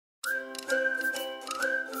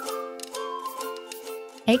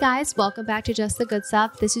Hey guys, welcome back to Just the Good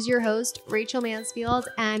Stuff. This is your host, Rachel Mansfield,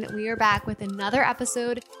 and we are back with another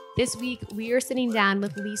episode. This week, we are sitting down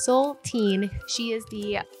with Liesl Teen. She is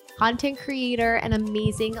the content creator and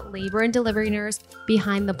amazing labor and delivery nurse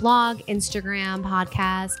behind the blog, Instagram,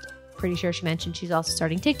 podcast. Pretty sure she mentioned she's also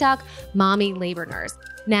starting TikTok, Mommy Labor Nurse.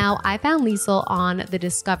 Now, I found Liesl on the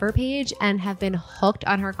Discover page and have been hooked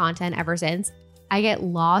on her content ever since. I get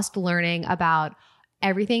lost learning about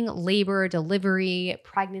everything labor, delivery,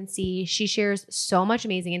 pregnancy. She shares so much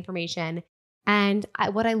amazing information. And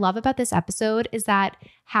what I love about this episode is that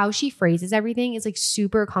how she phrases everything is like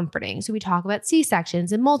super comforting. So we talk about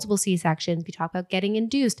C-sections and multiple C-sections. We talk about getting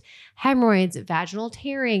induced, hemorrhoids, vaginal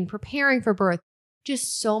tearing, preparing for birth.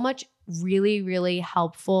 Just so much really, really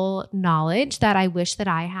helpful knowledge that I wish that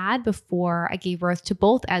I had before I gave birth to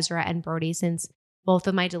both Ezra and Brody, since both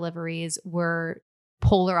of my deliveries were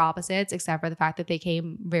polar opposites, except for the fact that they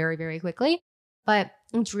came very, very quickly. But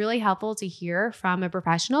it's really helpful to hear from a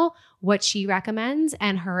professional what she recommends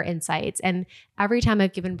and her insights. And every time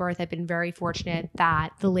I've given birth, I've been very fortunate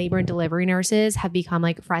that the labor and delivery nurses have become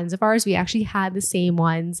like friends of ours. We actually had the same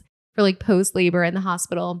ones for like post-labor in the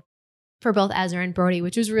hospital for both Ezra and Brody,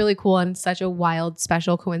 which was really cool and such a wild,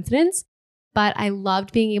 special coincidence. But I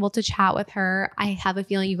loved being able to chat with her. I have a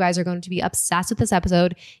feeling you guys are going to be obsessed with this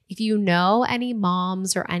episode. If you know any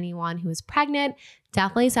moms or anyone who is pregnant,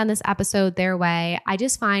 definitely send this episode their way. I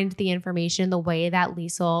just find the information, the way that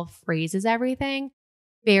Liesl phrases everything,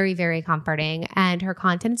 very, very comforting. And her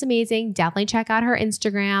content is amazing. Definitely check out her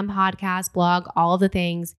Instagram, podcast, blog, all of the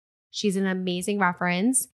things. She's an amazing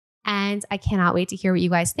reference. And I cannot wait to hear what you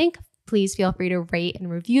guys think. Please feel free to rate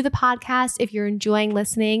and review the podcast if you're enjoying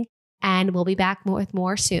listening. And we'll be back with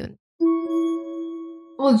more soon.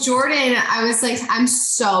 Well, Jordan, I was like, I'm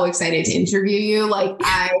so excited to interview you. Like,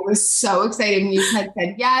 I was so excited when you had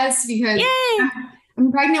said yes, because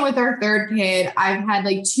I'm pregnant with our third kid. I've had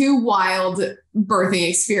like 2 wild birthing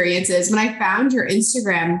experiences. When I found your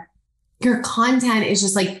Instagram, your content is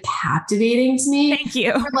just like captivating to me. Thank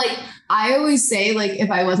you. Like, I always say, like, if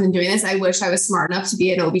I wasn't doing this, I wish I was smart enough to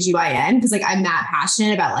be an OBGYN, because like I'm that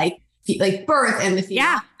passionate about like birth and the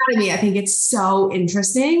female anatomy. I think it's so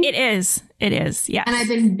interesting. It is. Yeah. And I've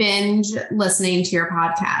been binge listening to your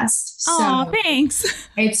podcast. Oh, thanks.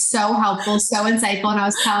 It's so helpful, so insightful. And I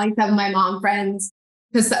was telling some of my mom friends,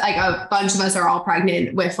 because like a bunch of us are all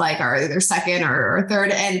pregnant with like our either second or third.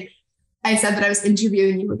 And I said that I was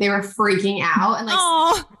interviewing you, but they were freaking out and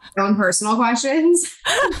like their own personal questions.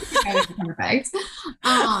 Perfect.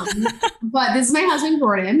 But this is my husband,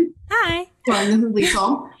 Jordan. Hi. Jordan, this is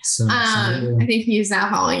Liesl. So I think he's now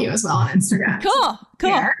following you as well on Instagram. Cool.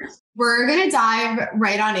 Here. We're going to dive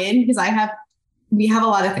right on in, because we have a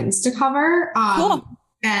lot of things to cover. Cool.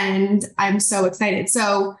 And I'm so excited.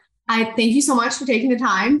 So I thank you so much for taking the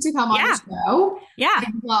time to come on the show. Yeah.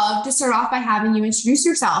 I'd love to start off by having you introduce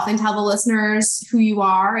yourself and tell the listeners who you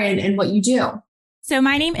are and what you do. So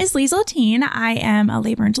my name is Liesl Teen. I am a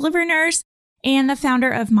labor and delivery nurse and the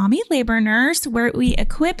founder of Mommy Labor Nurse, where we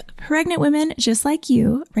equip pregnant women just like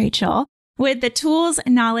you, Rachel, with the tools,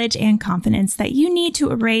 knowledge, and confidence that you need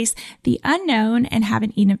to embrace the unknown and have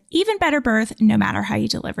an even better birth, no matter how you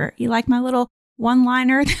deliver. You like my little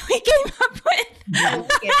one-liner that we came up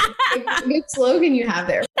with? Good slogan you have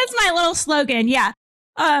there. That's my little slogan. Yeah.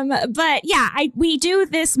 But yeah, we do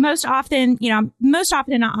this most often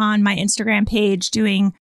on my Instagram page,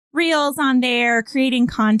 doing reels on there, creating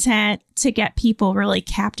content to get people really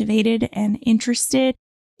captivated and interested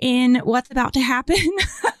in what's about to happen,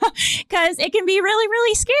 because it can be really,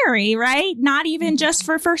 really scary, right? Not even just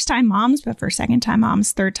for first-time moms, but for second-time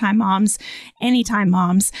moms, third-time moms, anytime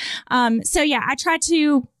moms. So yeah, I try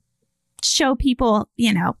to show people,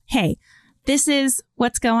 hey, this is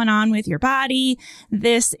what's going on with your body.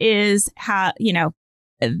 This is how,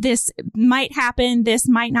 this might happen. This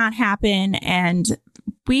might not happen. And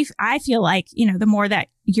I feel like, the more that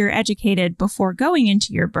you're educated before going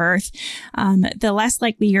into your birth, the less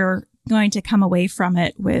likely you're going to come away from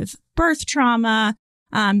it with birth trauma.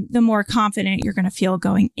 The more confident you're going to feel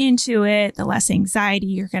going into it, the less anxiety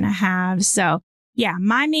you're going to have. So yeah,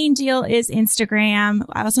 my main deal is Instagram.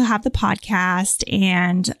 I also have the podcast,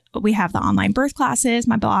 and we have the online birth classes,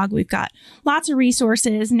 my blog. We've got lots of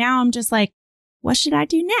resources. Now I'm just like, what should I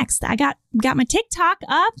do next? I got my TikTok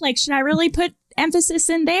up. Like, should I really put emphasis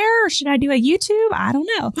in there, or should I do a YouTube? I don't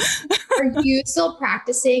know. Are you still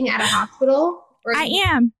practicing at a hospital? I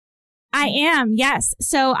am. Yes.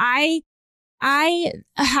 So I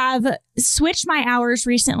have switched my hours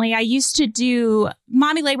recently. I used to do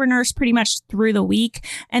Mommy Labor Nurse pretty much through the week,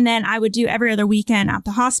 and then I would do every other weekend at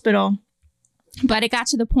the hospital. But it got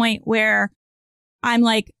to the point where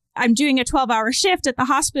I'm doing a 12-hour shift at the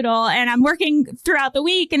hospital and I'm working throughout the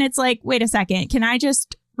week. And it's like, wait a second, can I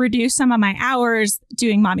just reduce some of my hours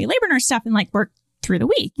doing mommy labor nurse stuff and like work through the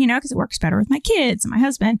week, because it works better with my kids and my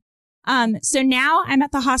husband. So now I'm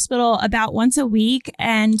at the hospital about once a week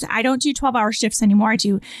and I don't do 12-hour shifts anymore. I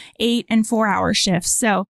do 8 and 4-hour shifts.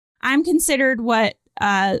 So I'm considered what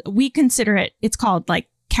we consider it. It's called like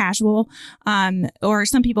casual, or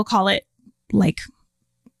some people call it like,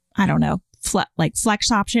 I don't know, like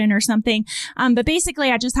flex option or something. But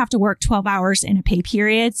basically I just have to work 12 hours in a pay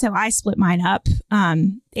period. So I split mine up,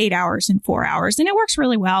 8 hours and 4 hours, and it works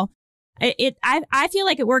really well. I feel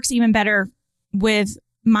like it works even better with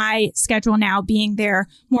my schedule now being there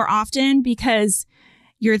more often because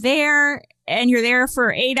you're there and you're there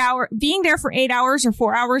for 8 hours. Being there for 8 hours or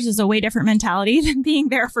 4 hours is a way different mentality than being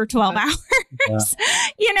there for 12 hours, and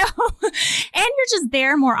you're just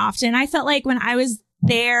there more often. I felt like when I was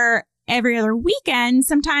there every other weekend,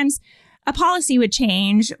 sometimes a policy would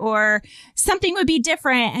change or something would be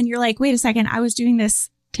different. And you're like, wait a second, I was doing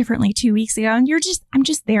this differently 2 weeks ago. And I'm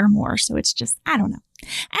just there more. So it's just, I don't know.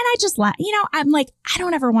 And I just I'm like, I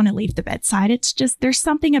don't ever want to leave the bedside. It's just, there's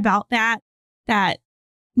something about that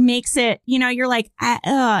makes it, you're like,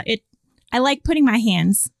 I like putting my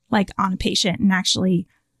hands like on a patient and actually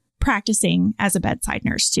practicing as a bedside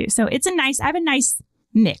nurse too. So I have a nice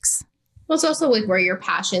mix. Well, it's also like where your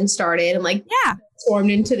passion started and like formed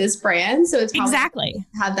into this brand. So it's exactly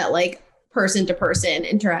have that like person to person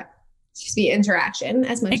interaction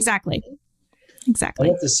as much. Exactly. I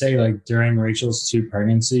have to say, like during Rachel's 2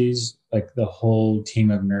 pregnancies, like the whole team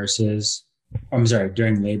of nurses,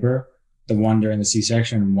 during labor, the one during the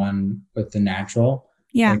C-section and one with the natural.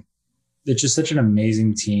 Yeah. Like, it's just such an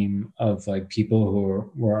amazing team of like people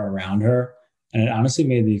who were around her. And it honestly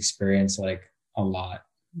made the experience like a lot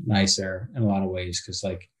nicer in a lot of ways. Cause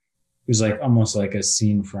like, it was like almost like a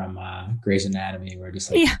scene from Grey's Anatomy where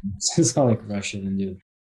just like, just all like rush in and do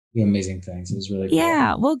amazing things. It was really cool.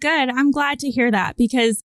 Yeah. Well, good. I'm glad to hear that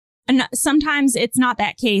because sometimes it's not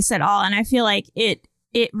that case at all. And I feel like it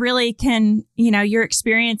really can, your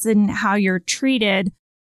experience and how you're treated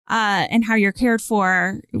and how you're cared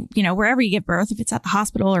for, wherever you give birth, if it's at the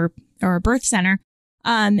hospital or a birth center,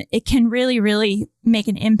 it can really, really make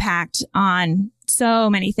an impact on so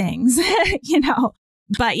many things,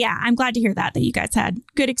 But yeah, I'm glad to hear that you guys had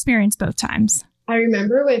good experience both times. I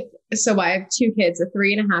remember so I have 2 kids, a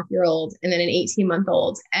 3.5-year-old and then an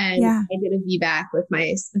 18-month-old. And I did a VBAC with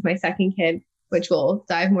my second kid, which we'll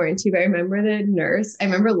dive more into. But I remember the nurse, I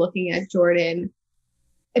remember looking at Jordan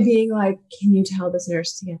and being like, can you tell this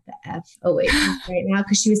nurse to get the F away from me right now?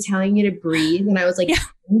 Because she was telling me to breathe. And I was like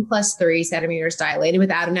 10 + 3 centimeters dilated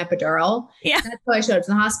without an epidural. Yeah. That's how I showed up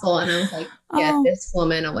to the hospital. And I was like, get this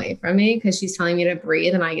woman away from me because she's telling me to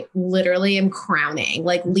breathe. And I literally am crowning,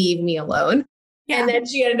 like, leave me alone. Yeah. And then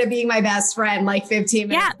she ended up being my best friend, like 15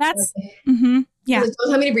 minutes. Yeah, that's, like, don't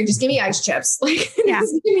tell me to breathe. Just give me ice chips. Like,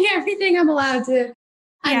 just give me everything I'm allowed to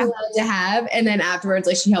have. And then afterwards,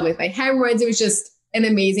 like, she helped me with my hemorrhoids. It was just an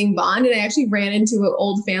amazing bond. And I actually ran into an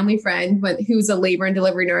old family friend who's a labor and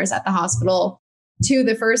delivery nurse at the hospital too,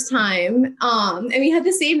 the first time. And we had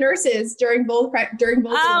the same nurses during both.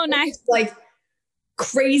 Oh, nice. Like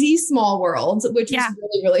crazy small world, which was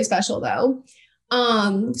really, really special though.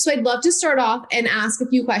 So I'd love to start off and ask a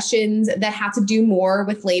few questions that have to do more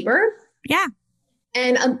with labor. Yeah.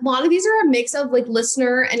 And a lot of these are a mix of like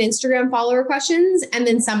listener and Instagram follower questions. And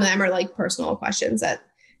then some of them are like personal questions that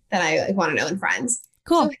I want to know in friends.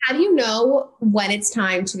 Cool. So how do you know when it's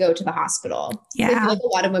time to go to the hospital? Yeah. I feel like a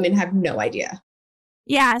lot of women have no idea.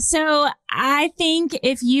 Yeah. So I think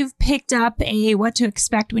if you've picked up a what to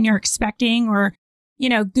expect when you're expecting or,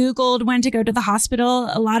 Googled when to go to the hospital,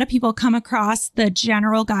 a lot of people come across the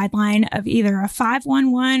general guideline of either a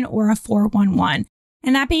 511 or a 411.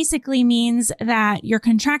 And that basically means that your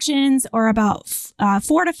contractions are about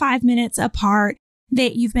 4 to 5 minutes apart,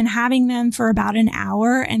 that you've been having them for about an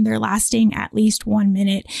hour and they're lasting at least 1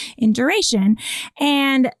 minute in duration.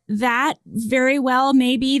 And that very well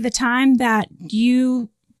may be the time that you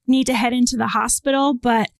need to head into the hospital.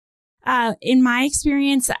 But in my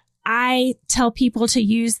experience, I tell people to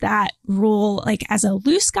use that rule like as a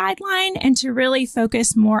loose guideline and to really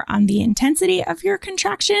focus more on the intensity of your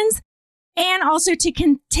contractions. And also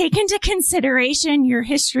to take into consideration your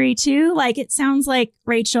history too. Like it sounds like,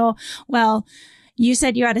 Rachel, well, you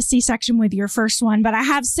said you had a C-section with your first one, but I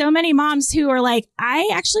have so many moms who are like,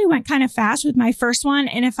 I actually went kind of fast with my first one.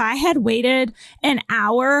 And if I had waited an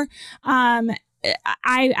hour,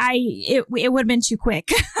 it would have been too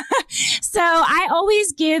quick. So I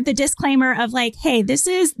always give the disclaimer of like, hey, this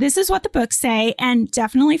is what the books say, and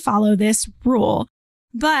definitely follow this rule.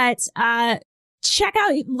 But, check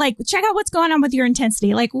out what's going on with your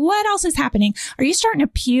intensity. Like, what else is happening? Are you starting to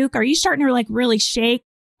puke? Are you starting to like really shake?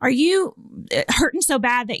 Are you hurting so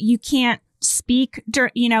bad that you can't speak,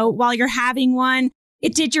 while you're having one?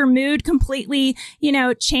 Did your mood completely,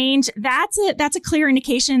 change? That's a clear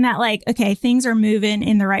indication that like, okay, things are moving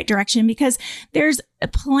in the right direction, because there's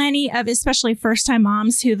plenty of, especially first time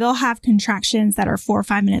moms, who they'll have contractions that are 4 or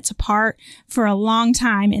 5 minutes apart for a long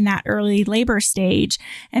time in that early labor stage.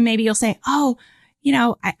 And maybe you'll say, oh,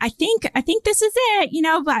 I think this is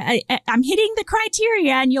it, but I'm hitting the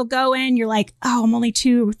criteria, and you'll go in, you're like, oh, I'm only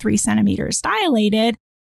 2 or 3 centimeters dilated.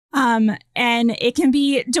 And it can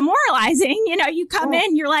be demoralizing. You come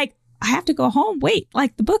in, you're like, I have to go home. Wait,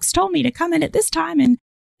 like the books told me to come in at this time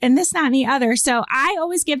and this, that, and the other. So I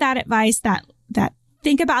always give that advice that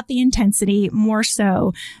think about the intensity more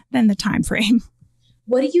so than the time frame.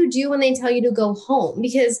 What do you do when they tell you to go home?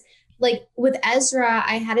 Because like with Ezra,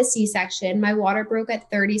 I had a C-section. My water broke at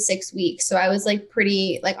 36 weeks. So I was like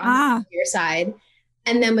pretty like on the severe side.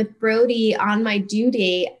 And then with Brody on my due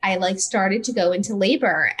date, I like started to go into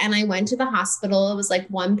labor, and I went to the hospital. It was like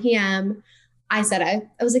 1 p.m. I said, I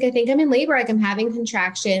was like, I think I'm in labor. Like I'm having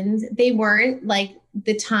contractions. They weren't like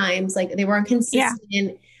the times, like they weren't consistent.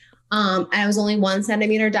 Yeah. I was only 1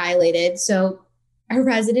 centimeter dilated. So a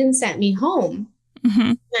resident sent me home.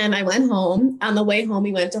 Mm-hmm. And I went home. On the way home,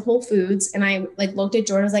 we went to Whole Foods, and I like looked at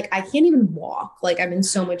Jordan. I was like, I can't even walk. Like I'm in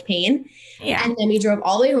so much pain. Yeah. And then we drove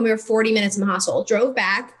all the way home. We were 40 minutes in the hospital, drove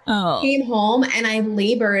back, came home, and I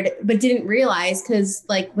labored, but didn't realize, because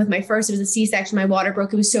like with my first, it was a C-section. My water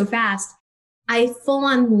broke. It was so fast. I full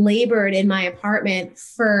on labored in my apartment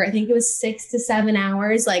for, I think it was 6 to 7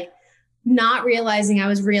 hours, like not realizing I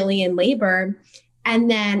was really in labor.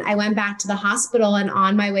 And then I went back to the hospital, and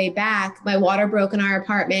on my way back, my water broke in our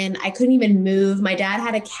apartment. I couldn't even move. My dad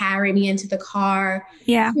had to carry me into the car.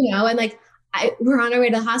 Yeah. And like we're on our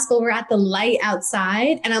way to the hospital. We're at the light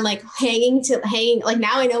outside, and I'm like hanging. Like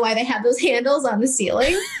now I know why they have those handles on the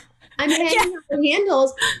ceiling. I'm hanging on the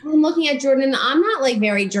handles. I'm looking at Jordan, and I'm not like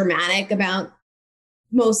very dramatic about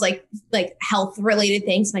most like health related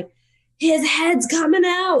things. I'm like, his head's coming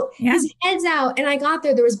out. Yeah. His head's out. And I got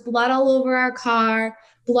there was blood all over our car,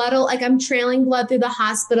 like I'm trailing blood through the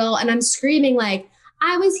hospital, and I'm screaming like,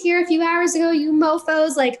 I was here a few hours ago, you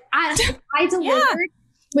mofos. Like I delivered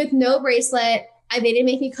with no bracelet. They didn't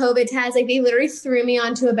make me COVID test. Like they literally threw me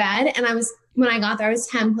onto a bed. And when I got there, I was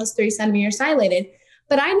 10 plus 3 centimeters dilated.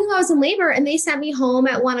 But I knew I was in labor, and they sent me home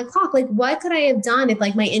at 1 o'clock. Like what could I have done if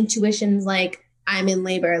like my intuition's like, I'm in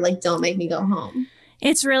labor, like don't make me go home?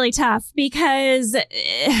 It's really tough because,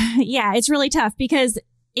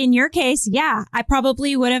 in your case, I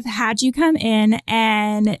probably would have had you come in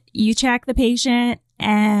and you check the patient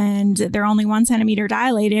and they're only 1 centimeter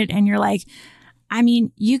dilated. And you're like, I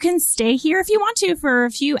mean, you can stay here if you want to for a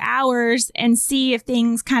few hours and see if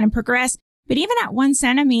things kind of progress. But even at 1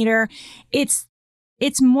 centimeter, it's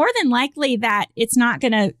more than likely that it's not,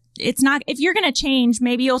 if you're going to change,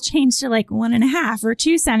 maybe you'll change to like 1.5 or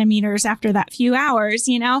 2 centimeters after that few hours,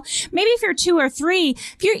 maybe if you're 2 or 3,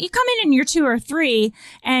 if you come in and you're 2 or 3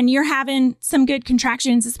 and you're having some good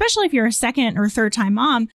contractions, especially if you're a second or third time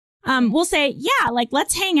mom, we'll say, like,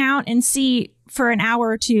 let's hang out and see for an hour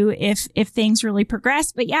or two if things really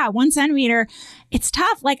progress. But 1 centimeter, it's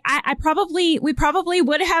tough. Like we probably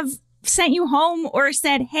would have sent you home or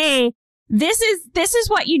said, hey, this is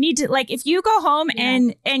what you need to, like, if you go home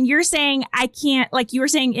and you're saying, I can't, like you were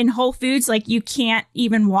saying in Whole Foods, like you can't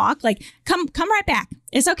even walk, like come right back.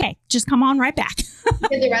 It's okay. Just come on right back.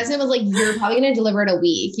 The resident was like, you're probably going to deliver in a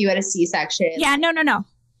week. You had a C-section. Yeah, no,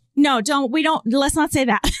 let's not say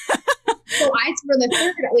that. So for the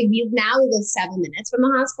third, like now we live 7 minutes from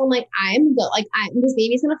the hospital. I'm like, this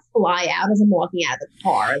baby's going to fly out as I'm walking out of the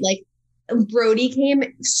car. Like, Brody came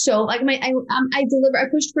so like I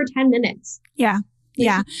pushed for 10 minutes. Yeah.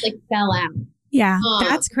 Just, like fell out. Yeah.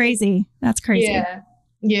 That's crazy. Yeah,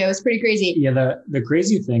 it was pretty crazy. Yeah. The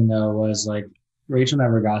crazy thing though was like Rachel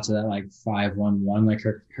never got to that like 5-1-1. Like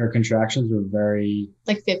her contractions were very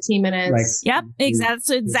like 15 minutes. Like, yep. Exactly.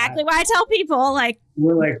 So exactly why I tell people like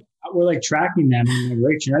we're tracking them. And like,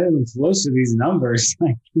 Rachel, you're not even close to these numbers.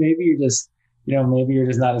 Like maybe you're just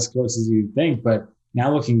not as close as you think. But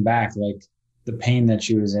now looking back, like the pain that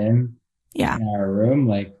she was in our room,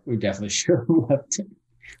 like we definitely should have left it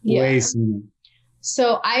way sooner.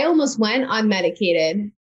 So I almost went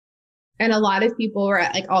unmedicated. And a lot of people were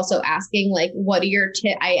like also asking, like, what are your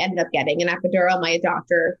tips? I ended up getting an epidural. My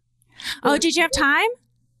doctor Oh, did you have time?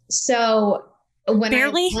 So when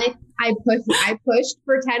Barely? I pushed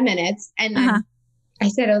for 10 minutes and then I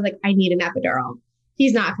said, I was like, I need an epidural.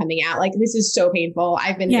 He's not coming out. Like, this is so painful.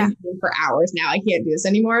 I've been in pain for hours now. I can't do this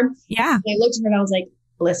anymore. Yeah. And I looked at her and I was like,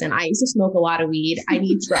 listen, I used to smoke a lot of weed. I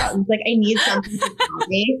need drugs. Like, I need something to help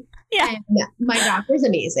me. Yeah. And my doctor's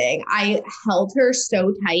amazing. I held her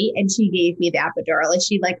so tight and she gave me the epidural. And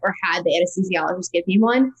she had the anesthesiologist give me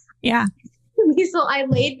one. Yeah. So I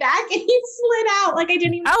laid back and he slid out. Like, I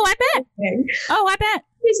didn't even. Oh, I bet.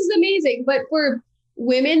 This is amazing. But for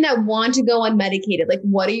women that want to go unmedicated, like,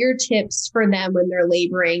 what are your tips for them when they're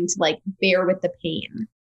laboring to bear with the pain?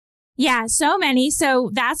 Yeah, so many. So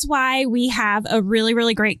that's why we have a really,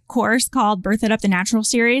 really great course called Birth It Up the Natural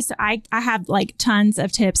series. I have tons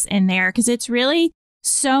of tips in there because it's really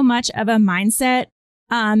so much of a mindset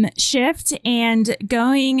shift, and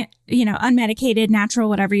going, unmedicated, natural,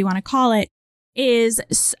 whatever you want to call it, is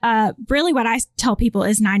really what I tell people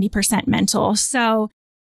is 90% mental. So,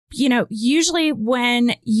 usually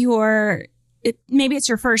when maybe it's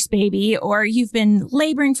your first baby or you've been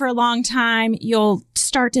laboring for a long time, you'll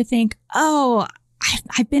start to think, oh,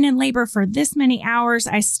 I've been in labor for this many hours.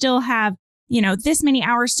 I still have, this many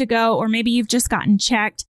hours to go. Or maybe you've just gotten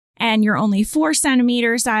checked and you're only 4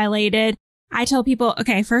 centimeters dilated. I tell people,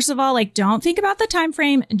 okay, first of all, don't think about the time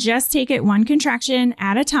frame. Just take it one contraction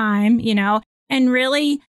at a time, and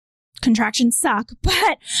really, contractions suck,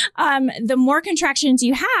 but the more contractions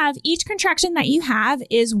you have, each contraction that you have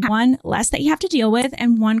is one less that you have to deal with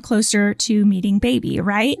and one closer to meeting baby,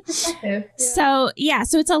 right? Yeah. So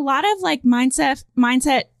it's a lot of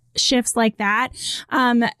mindset shifts like that.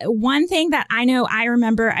 One thing that I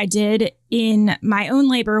remember I did in my own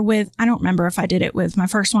labor with, I don't remember if I did it with my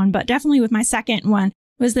first one, but definitely with my second one,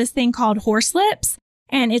 was this thing called horse lips.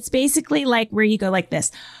 And it's basically where you go like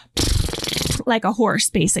this, like a horse,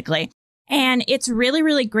 basically. And it's really,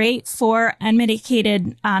 really great for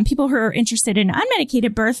unmedicated people who are interested in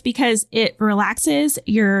unmedicated birth because it relaxes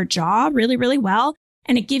your jaw really, really well.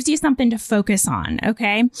 And it gives you something to focus on.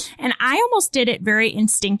 Okay. And I almost did it very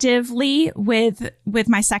instinctively with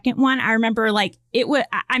my second one. I remember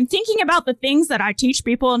I'm thinking about the things that I teach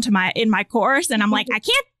people in my course. And I'm like,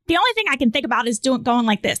 the only thing I can think about is going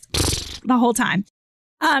like this the whole time.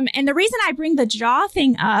 And the reason I bring the jaw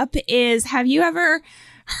thing up is, have you ever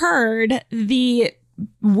heard the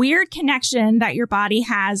weird connection that your body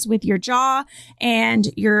has with your jaw and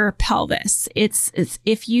your pelvis? It's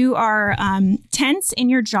if you are tense in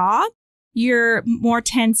your jaw, you're more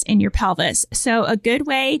tense in your pelvis. So a good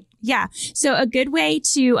way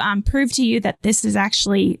to prove to you that this is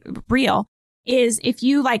actually real is if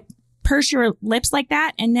you purse your lips like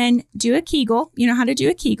that and then do a Kegel. You know how to do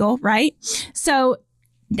a Kegel, right? So,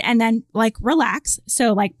 and then relax.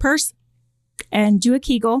 So purse and do a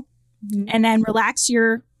Kegel, and then relax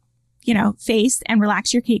your, face and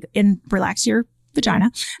relax your Kegel and relax your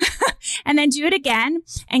vagina. And then do it again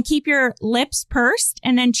and keep your lips pursed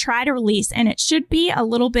and then try to release. And it should be a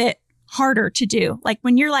little bit harder to do.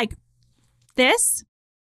 When you're like this,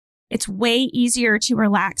 it's way easier to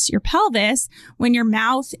relax your pelvis when your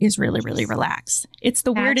mouth is really, really relaxed. It's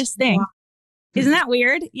the weirdest thing. Isn't that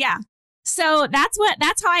weird? Yeah. So that's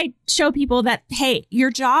how I show people that, hey,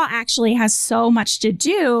 your jaw actually has so much to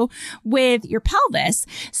do with your pelvis.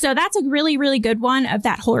 So that's a really, really good one of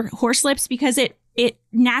that horse lips because it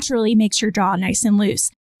naturally makes your jaw nice and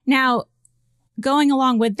loose. Now, going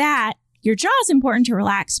along with that, your jaw is important to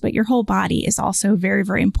relax, but your whole body is also very,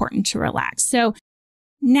 very important to relax. So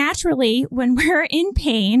naturally, when we're in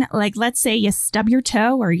pain, let's say you stub your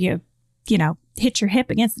toe or you hit your hip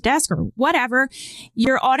against the desk or whatever,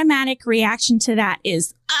 your automatic reaction to that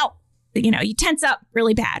is, oh, you tense up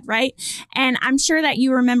really bad, right? And I'm sure that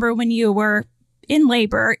you remember when you were in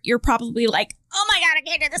labor, you're probably like, oh my God, I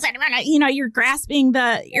can't do this anymore. You're grasping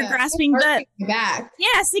the back.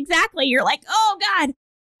 Yes, exactly. You're like, oh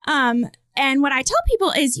God. And what I tell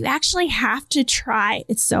people is you actually have to try.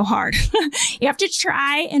 It's so hard. You have to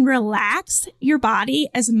try and relax your body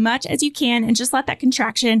as much as you can and just let that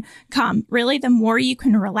contraction come. Really, the more you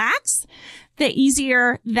can relax, the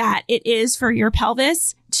easier that it is for your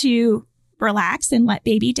pelvis to relax and let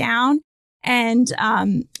baby down. And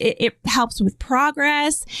it helps with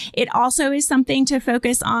progress. It also is something to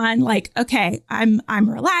focus on, okay, I'm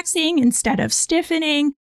relaxing instead of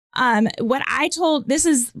stiffening. This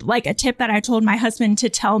is a tip that I told my husband to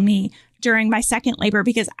tell me during my second labor,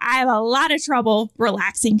 because I have a lot of trouble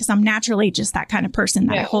relaxing because I'm naturally just that kind of person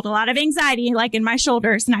that I hold a lot of anxiety, in my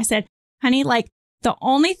shoulders. And I said, honey, The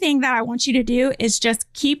only thing that I want you to do is just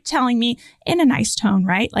keep telling me in a nice tone,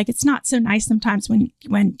 right? Like, it's not so nice sometimes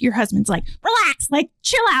when your husband's like, relax, like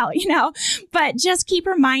chill out, but just keep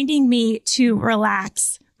reminding me to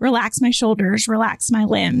relax my shoulders, relax my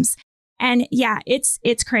limbs. And yeah, it's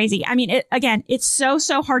crazy. I mean, it's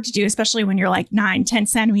so hard to do, especially when you're like 9-10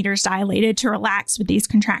 centimeters dilated, to relax with these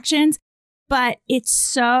contractions. But it's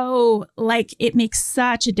so like, it makes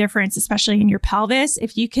such a difference, especially in your pelvis.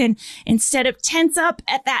 If you can, instead of tense up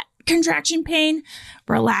at that contraction pain,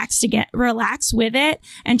 relax with it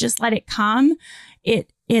and just let it come.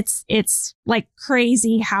 It's like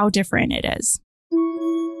crazy how different it is.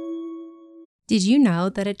 Did you know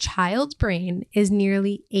that a child's brain is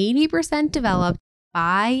nearly 80% developed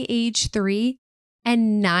by age 3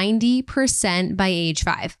 and 90% by age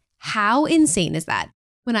 5? How insane is that?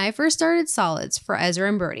 When I first started solids for Ezra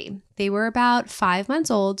and Brody, they were about 5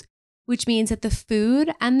 months old, which means that the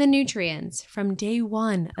food and the nutrients from day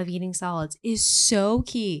 1 of eating solids is so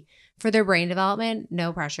key for their brain development.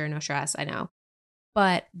 No pressure, no stress, I know.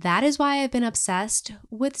 But that is why I've been obsessed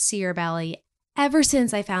with Sear Belly ever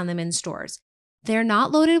since I found them in stores. They're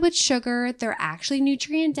not loaded with sugar, they're actually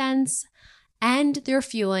nutrient dense, and they're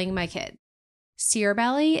fueling my kid. Sear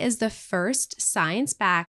Belly is the first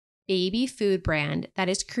science-backed baby food brand that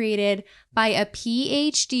is created by a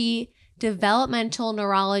PhD developmental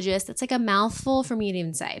neurologist. That's like a mouthful for me to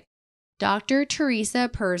even say. Dr. Teresa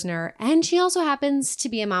Persner, and she also happens to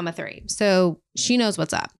be a mama 3, so she knows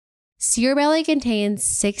what's up. Sear Belly contains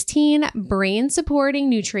 16 brain-supporting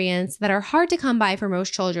nutrients that are hard to come by for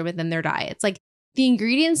most children within their diets. Like the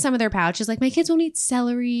ingredients, some of their pouches, like my kids won't eat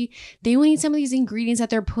celery. They won't eat some of these ingredients that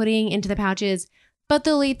they're putting into the pouches, but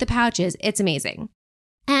they'll eat the pouches. It's amazing.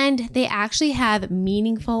 And they actually have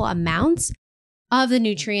meaningful amounts of the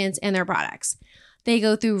nutrients in their products. They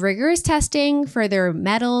go through rigorous testing for their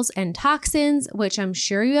metals and toxins, which I'm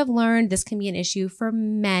sure you have learned this can be an issue for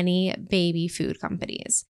many baby food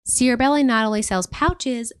companies. Sear Belly not only sells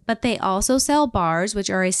pouches, but they also sell bars, which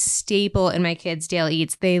are a staple in my kids' daily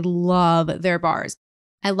eats. They love their bars.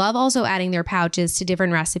 I love also adding their pouches to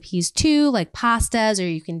different recipes too, like pastas, or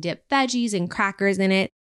you can dip veggies and crackers in it.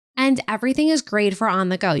 And everything is great for on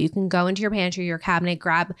the go. You can go into your pantry, your cabinet,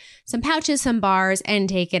 grab some pouches, some bars, and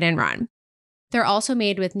take it and run. They're also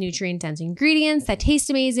made with nutrient-dense ingredients that taste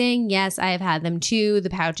amazing. Yes, I have had them too. The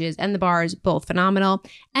pouches and the bars, both phenomenal.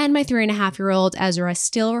 And my 3.5-year-old Ezra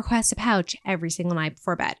still requests a pouch every single night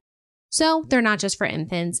before bed. So they're not just for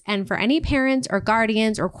infants, and for any parents or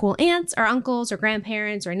guardians or cool aunts or uncles or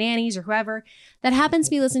grandparents or nannies or whoever that happens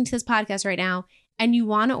to be listening to this podcast right now, and you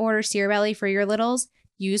want to order Sear Belly for your littles,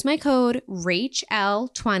 use my code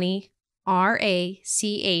RACHL20,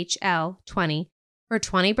 RACHL20, for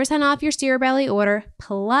 20% off your Sear Belly order.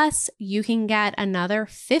 Plus, you can get another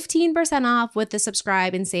 15% off with the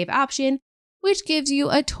subscribe and save option, which gives you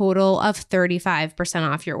a total of 35%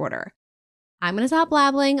 off your order. I'm going to stop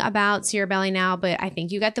blabbling about Sear Belly now, but I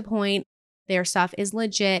think you get the point. Their stuff is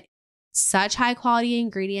legit. Such high quality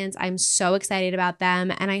ingredients. I'm so excited about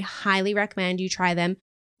them, and I highly recommend you try them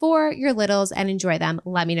for your littles and enjoy them.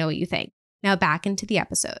 Let me know what you think. Now back into the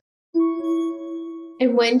episode.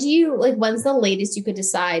 And when's the latest you could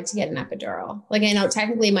decide to get an epidural? Like, I know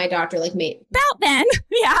technically my doctor made about then.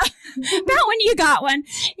 Yeah. About when you got one.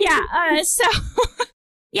 Yeah. So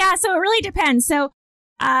it really depends. So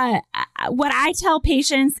what I tell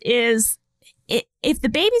patients is if the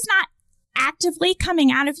baby's not actively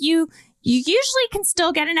coming out of you, you usually can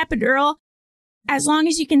still get an epidural as long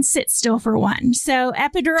as you can sit still for one. So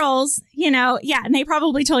epidurals, and they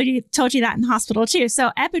probably told you that in the hospital too. So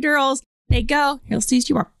epidurals, they go, let's use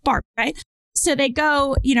your barb, right? So they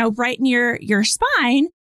go, right near your spine.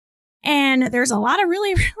 And there's a lot of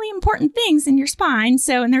really, really important things in your spine.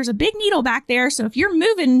 So, and there's a big needle back there. So if you're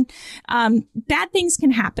moving, bad things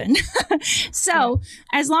can happen.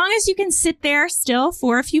 As long as you can sit there still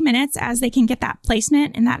for a few minutes as they can get that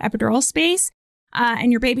placement in that epidural space,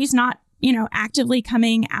 and your baby's not, actively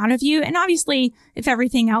coming out of you. And obviously, if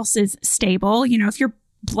everything else is stable, if your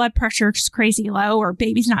blood pressure is crazy low or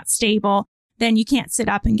baby's not stable, then you can't sit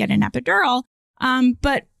up and get an epidural.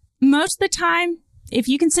 But most of the time, if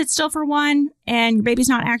you can sit still for one and your baby's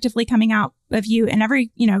not actively coming out of you and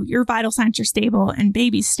your vital signs are stable and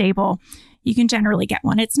baby's stable, you can generally get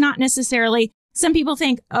one. It's not necessarily, some people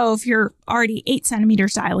think, if you're already 8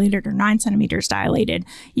 centimeters dilated or 9 centimeters dilated,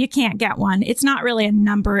 you can't get one. It's not really a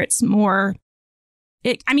number. It's more,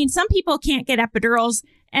 some people can't get epidurals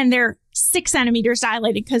and they're 6 centimeters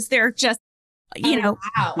dilated because they're just,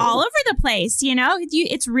 all over the place.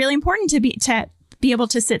 It's really important to be able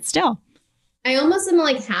to sit still. I almost am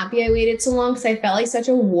like happy I waited so long because I felt like such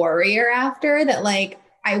a warrior after that. Like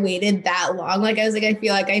I waited that long. Like I was like, I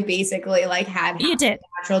feel like I basically like had You did.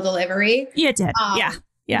 natural delivery. You did. Yeah.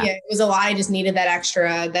 It was a lot. I just needed that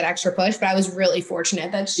extra push, but I was really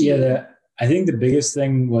fortunate that she. Yeah. I think the biggest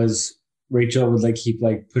thing was Rachel would like keep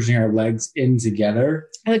like pushing her legs in together.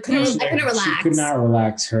 I couldn't relax. She could not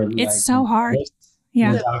relax her legs. It's so hard.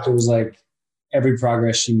 Yeah. And the doctor was like, every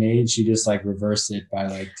progress she made, she just like reversed it by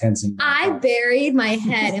like tensing. I buried my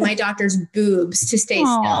head in my doctor's boobs to stay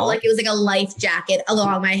still. Like it was like a life jacket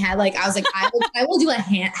along my head. Like I was like, I will do a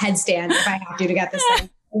headstand if I have to get this done,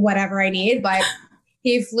 whatever I need. But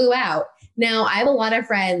he flew out. Now I have a lot of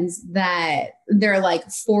friends that they're like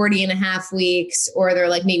 40 and a half weeks, or they're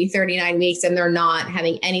like maybe 39 weeks and they're not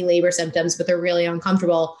having any labor symptoms, but they're really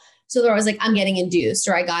uncomfortable. So they're always like, I'm getting induced,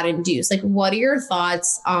 or I got induced. Like, what are your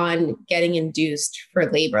thoughts on getting induced for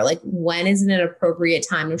labor? Like, when is it an appropriate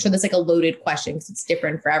time? I'm sure that's like a loaded question because it's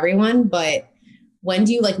different for everyone, but when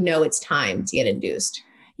do you like know it's time to get induced?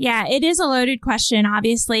 Yeah, it is a loaded question,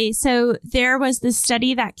 obviously. So there was this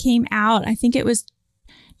study that came out, I think it was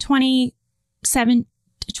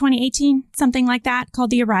 2018, something like that,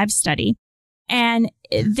 called the ARRIVE study. And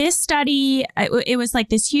this study, it was like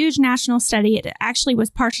this huge national study. It actually was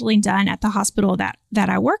partially done at the hospital that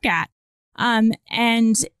I work at. And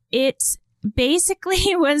it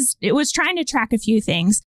basically was trying to track a few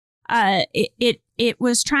things. It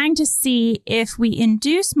was trying to see if we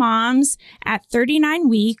induce moms at 39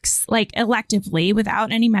 weeks, like electively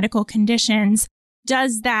without any medical conditions,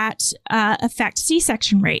 does that affect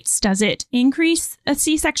C-section rates? Does it increase a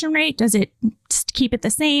C-section rate? Does it keep it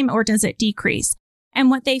the same, or does it decrease?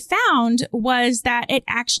 And what they found was that it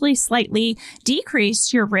actually slightly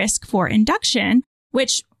decreased your risk for induction,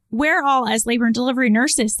 which we're all as labor and delivery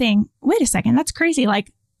nurses saying, wait a second, that's crazy.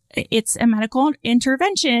 Like it's a medical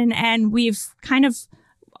intervention. And we've kind of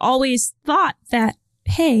always thought that,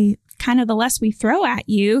 hey, kind of the less we throw at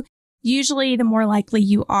you, usually the more likely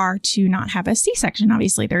you are to not have a C-section.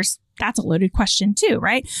 Obviously, that's a loaded question too,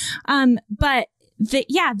 right? But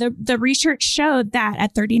the research showed that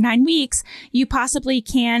at 39 weeks, you possibly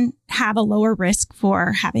can have a lower risk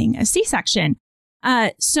for having a C-section.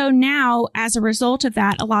 So now, as a result of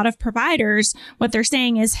that, a lot of providers, what they're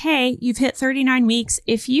saying is, hey, you've hit 39 weeks.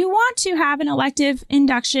 If you want to have an elective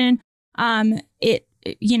induction,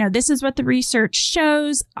 this is what the research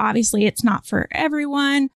shows. Obviously, it's not for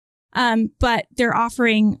everyone. But they're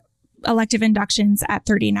offering elective inductions at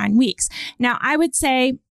 39 weeks. Now, I would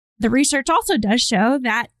say the research also does show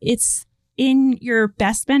that it's in your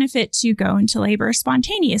best benefit to go into labor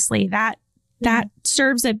spontaneously. That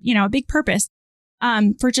serves a big purpose,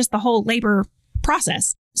 for just the whole labor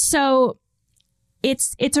process. So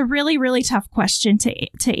it's a really, really tough question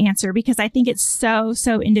to answer because I think it's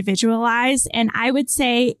so individualized. And I would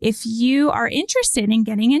say if you are interested in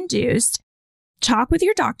getting induced, talk with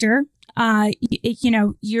your doctor. If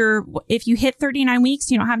you hit 39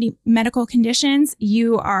 weeks, you don't have any medical conditions,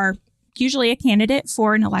 you are usually a candidate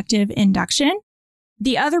for an elective induction.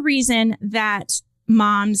 The other reason that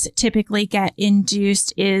moms typically get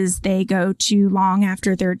induced is they go too long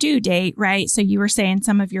after their due date, right? So you were saying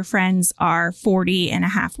some of your friends are 40 and a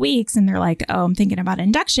half weeks and they're like, oh, I'm thinking about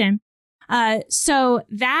induction. So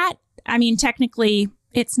that, technically,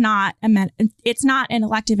 it's not an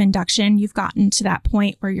elective induction. You've gotten to that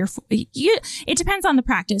point where it depends on the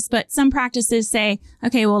practice, but some practices say,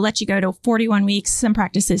 okay, we'll let you go to 41 weeks. Some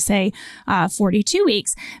practices say 42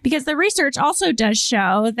 weeks, because the research also does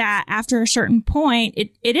show that after a certain point,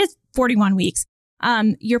 it is 41 weeks.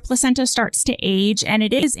 Your placenta starts to age, and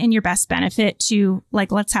it is in your best benefit to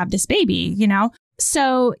let's have this baby,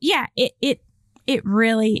 So yeah, it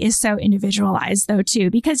really is so individualized though, too,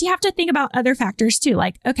 because you have to think about other factors too.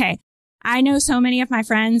 Like, okay, I know so many of my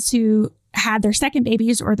friends who had their second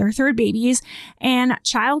babies or their third babies, and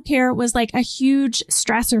childcare was like a huge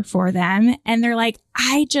stressor for them. And they're like,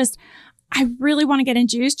 I really want to get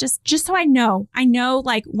induced just so I know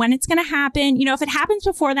when it's going to happen. If it happens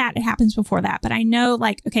before that, it happens before that. But I know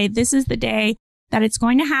okay, this is the day that it's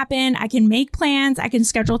going to happen. I can make plans, I can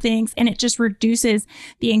schedule things, and it just reduces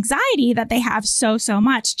the anxiety that they have so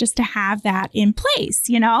much just to have that in place,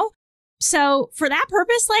 So for that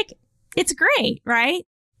purpose, it's great, right?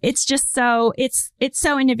 It's just it's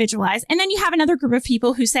so individualized. And then you have another group of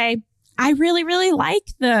people who say, I really, really like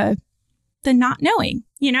the not knowing,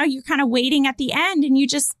 you're kind of waiting at the end and you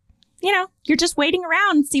just, you're just waiting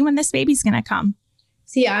around and see when this baby's going to come.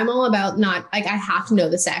 See, I'm all about I have to know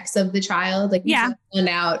the sex of the child. We found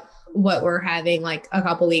out what we're having a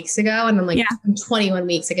couple weeks ago. And I'm I'm 21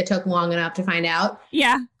 weeks. It took long enough to find out.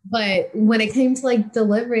 Yeah. But when it came to like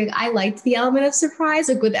delivering, I liked the element of surprise.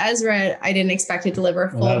 Like with Ezra, I didn't expect to deliver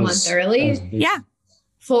a full month early. Yeah.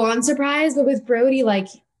 Full on surprise. But with Brody, like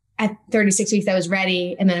at 36 weeks, I was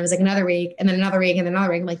ready. And then it was like another week and then another week and then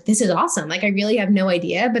another week. I'm like, this is awesome. Like, I really have no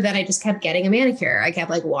idea. But then I just kept getting a manicure. I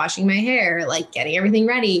kept like washing my hair, like getting everything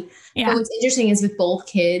ready. Yeah. But what's interesting is with both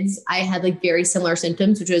kids, I had like very similar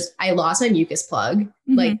symptoms, which was I lost my mucus plug,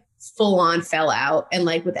 like full on fell out. And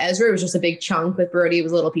like with Ezra, it was just a big chunk. With Brody, it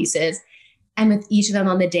was little pieces. And with each of them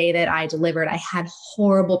on the day that I delivered, I had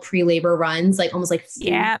horrible pre-labor runs, like almost like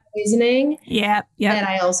food poisoning. Yeah. That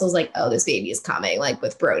I also was like, oh, this baby is coming. Like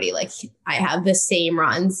with Brody, like I have the same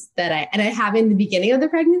runs that I have in the beginning of the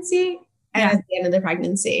pregnancy and at the end of the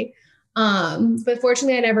pregnancy. But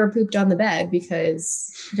fortunately, I never pooped on the bed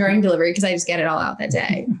because during delivery, because I just get it all out that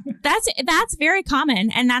day. That's very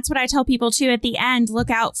common. And that's what I tell people too at the end.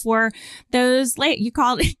 Look out for those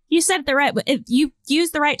you said the right, you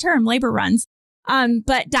used the right term, labor runs.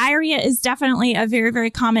 But diarrhea is definitely a very,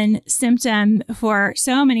 very common symptom for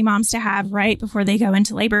so many moms to have right before they go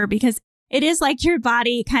into labor, because it is like your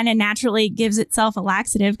body kind of naturally gives itself a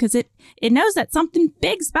laxative because it knows that something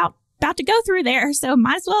big's about to go through there. So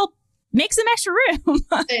might as well make some extra room.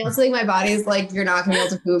 I also think my body is like, you're not going to be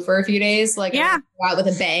able to poop for a few days. Like, go out with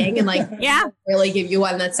a bang and like, really give you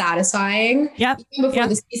one that's satisfying. Yep. Even before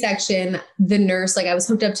the C-section, the nurse, like I was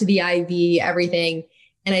hooked up to the IV, everything.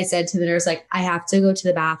 And I said to the nurse, like, I have to go to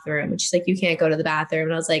the bathroom. And she's like, you can't go to the bathroom.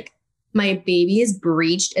 And I was like, my baby is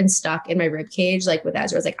breached and stuck in my rib cage. Like with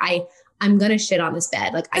Ezra, I was like, I'm going to shit on this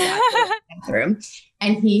bed. Like I got to go to the bathroom.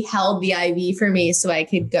 And he held the IV for me so I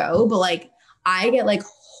could go. But like, I get like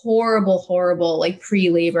horrible, like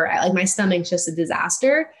pre-labor. Like my stomach's just a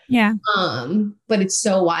disaster. Yeah. But it's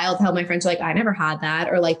so wild how my friends are like, I never had that,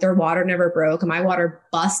 or like their water never broke and my water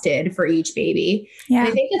busted for each baby. Yeah. And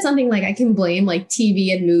I think it's something like I can blame like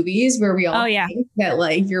TV and movies where we all think that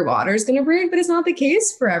like your water is going to break, but it's not the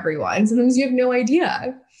case for everyone. Sometimes you have no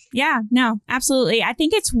idea. Yeah, no, absolutely. I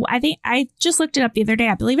think I just looked it up the other day.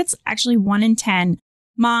 I believe it's actually 1 in 10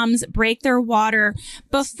 moms break their water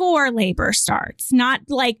before labor starts, not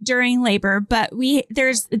like during labor, but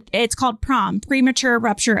it's called PROM, premature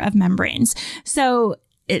rupture of membranes. So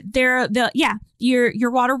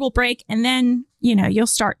your water will break and then, you'll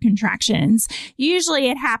start contractions. Usually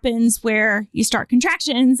it happens where you start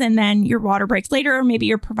contractions and then your water breaks later, or maybe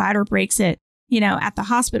your provider breaks it, at the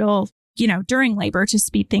hospital, during labor to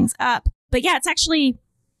speed things up. But yeah, it's actually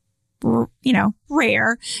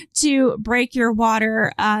rare to break your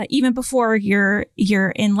water even before you're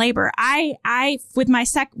in labor. I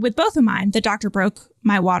with both of mine, the doctor broke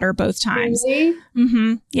my water both times. Really?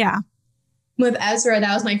 Mm-hmm. Yeah. With Ezra,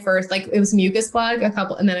 that was my first, like it was mucus plug and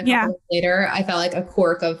then a couple later, I felt like a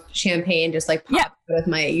cork of champagne just like popped with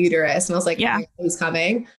my uterus. And I was like, he's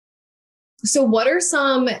coming. So what are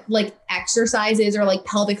some like exercises or like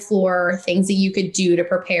pelvic floor things that you could do to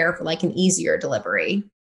prepare for like an easier delivery?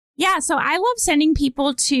 Yeah. So I love sending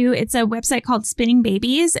people to, it's a website called Spinning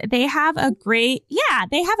Babies. They have a great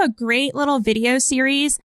little video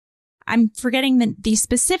series. I'm forgetting the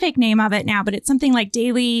specific name of it now, but it's something like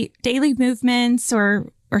daily movements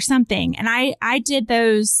or something. And I did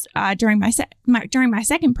those during my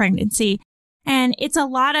second pregnancy. And it's a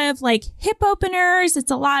lot of like hip openers.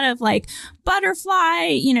 It's a lot of like butterfly,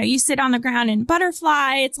 you sit on the ground and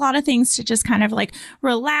butterfly. It's a lot of things to just kind of like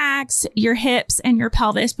relax your hips and your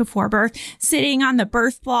pelvis before birth. Sitting on the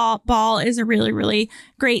birth ball is a really, really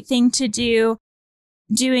great thing to do.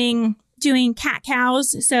 Doing cat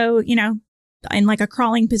cows. So, in like a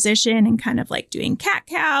crawling position and kind of like doing cat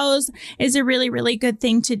cows is a really, really good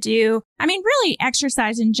thing to do. I mean, really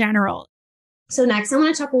exercise in general. So next, I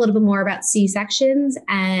want to talk a little bit more about C-sections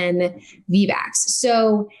and VBACs.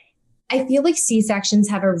 So I feel like C-sections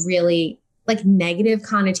have a really like negative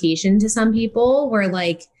connotation to some people where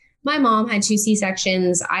like my mom had 2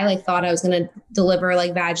 C-sections. I like thought I was going to deliver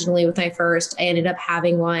like vaginally with my first. I ended up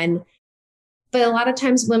having one. But a lot of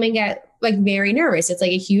times women get like very nervous. It's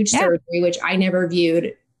like a huge surgery, which I never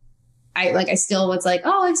viewed. I still was like,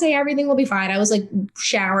 oh, I say everything will be fine. I was like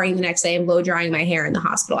showering the next day and blow drying my hair in the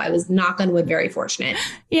hospital. I was, knock on wood, very fortunate.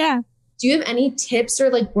 Yeah. Do you have any tips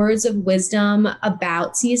or like words of wisdom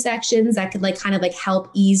about C-sections that could like kind of like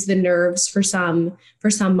help ease the nerves for some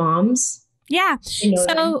moms? Yeah.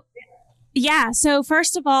 So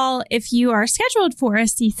first of all, if you are scheduled for a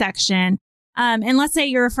C-section, and let's say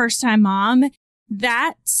you're a first-time mom,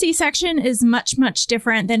 that C-section is much, much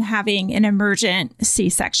different than having an emergent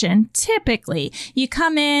C-section. Typically, you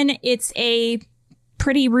come in, it's a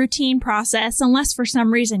pretty routine process, unless for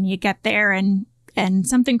some reason you get there and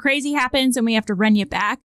something crazy happens and we have to run you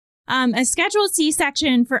back. A scheduled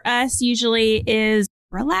C-section for us usually is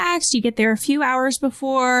relaxed. You get there a few hours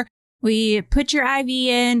before. We put your IV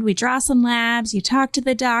in, we draw some labs, you talk to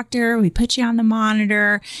the doctor, we put you on the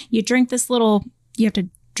monitor, you drink you have to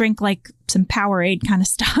drink like some Powerade kind of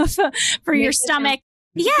stuff for your stomach.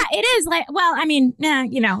 Yeah, it is like, well, I mean,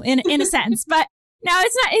 in a sense, but no,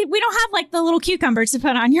 it's not, we don't have like the little cucumbers to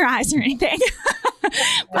put on your eyes or anything.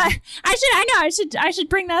 But I should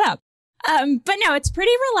bring that up. But no, it's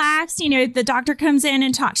pretty relaxed. The doctor comes in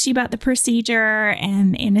and talks to you about the procedure,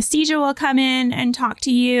 and anesthesia will come in and talk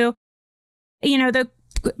to you. The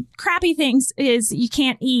crappy things is you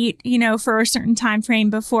can't eat, for a certain time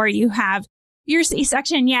frame before you have your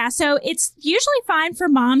C-section. Yeah. So it's usually fine for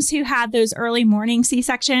moms who have those early morning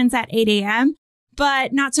C-sections at 8 a.m.,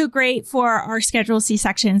 but not so great for our scheduled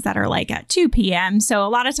C-sections that are like at 2 p.m. So a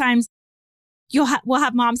lot of times we'll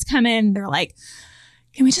have moms come in. They're like,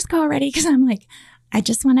 can we just go already? Because I'm like, I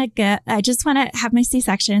just want to have my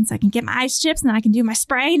C-section so I can get my ice chips and then I can do my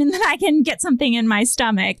spraying and then I can get something in my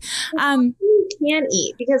stomach. You can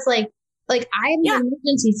eat because like I had an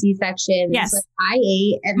emergency C-section. Yes. So I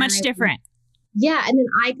ate and much different. Yeah. And then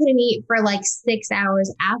I couldn't eat for like 6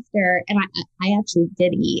 hours after. And I actually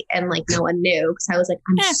did eat and like no one knew because I was like,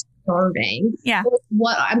 I'm starving. Yeah.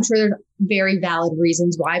 What I'm sure there's very valid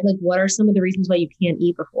reasons why. Like, what are some of the reasons why you can't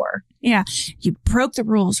eat before? Yeah. You broke the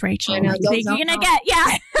rules, Rachel. I know.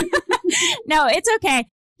 No, it's okay.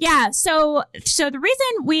 Yeah. So the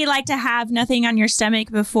reason we like to have nothing on your stomach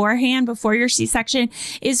beforehand, before your C-section,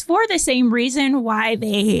 is for the same reason why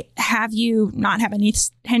they have you not have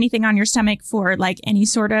anything on your stomach for like any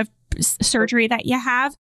sort of surgery that you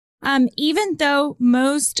have. Even though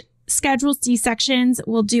most scheduled C-sections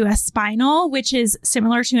will do a spinal, which is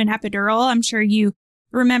similar to an epidural. I'm sure you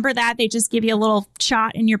remember that. They just give you a little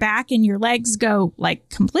shot in your back and your legs go like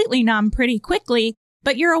completely numb pretty quickly,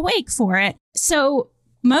 but you're awake for it. So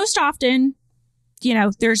most often,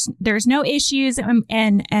 there's no issues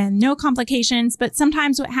and no complications, but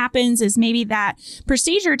sometimes what happens is maybe that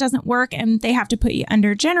procedure doesn't work and they have to put you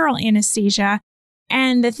under general anesthesia.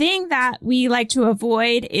 And the thing that we like to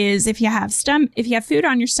avoid is if you have food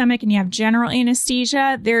on your stomach and you have general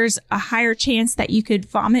anesthesia, there's a higher chance that you could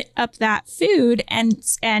vomit up that food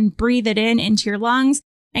and breathe it into your lungs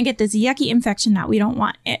and get this yucky infection that we don't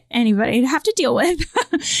want anybody to have to deal with.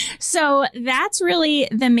 So that's really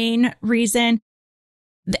the main reason.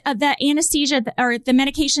 The anesthesia or the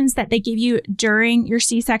medications that they give you during your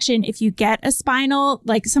C-section, if you get a spinal,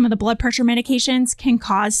 like some of the blood pressure medications can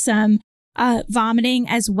cause some vomiting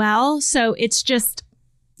as well. So it's just,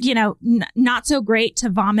 not so great to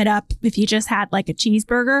vomit up if you just had like a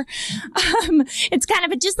cheeseburger. It's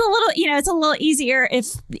kind of just a little, it's a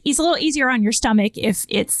little easier on your stomach if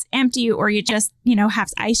it's empty or you just, have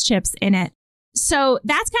ice chips in it. So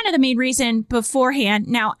that's kind of the main reason beforehand.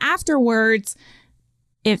 Now, afterwards,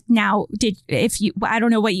 I don't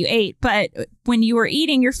know what you ate, but when you were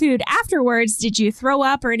eating your food afterwards, did you throw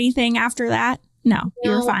up or anything after that? No, you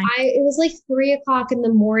were fine. It was like 3:00 in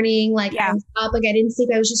the morning. Like I was up, like I didn't sleep.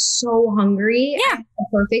 I was just so hungry. Yeah. A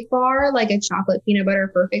Perfect Bar, like a chocolate peanut butter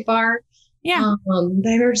Perfect Bar. Yeah. But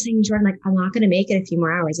I remember saying to Jordan, like, I'm not going to make it a few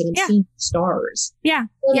more hours. I can see stars. Yeah.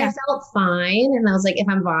 And I felt fine. And I was like, if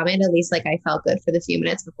I'm vomiting, at least like I felt good for the few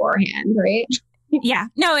minutes beforehand. Right. Yeah,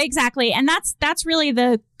 no, exactly. And that's really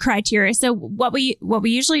the criteria. So what we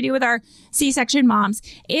usually do with our C-section moms,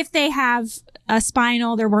 if they have a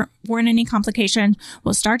spinal, there weren't any complications,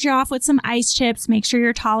 we'll start you off with some ice chips, make sure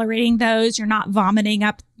you're tolerating those. You're not vomiting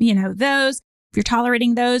up, those. If you're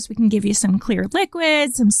tolerating those, we can give you some clear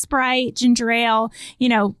liquids, some Sprite, ginger ale,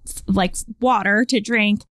 like water to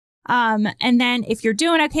drink. And then if you're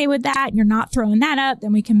doing okay with that and you're not throwing that up,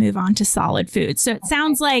 then we can move on to solid food. So it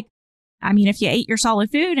sounds like, if you ate your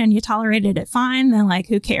solid food and you tolerated it fine, then like,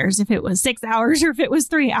 who cares if it was 6 hours or if it was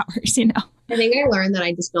 3 hours, I think I learned that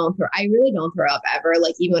I really don't throw up ever.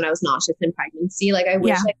 Like even when I was nauseous in pregnancy, like I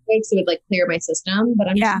wish I could, so it would like clear my system, but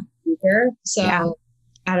I'm just weaker. So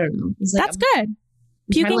I don't know. Like, that's good.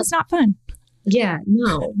 Puking's not fun. Yeah,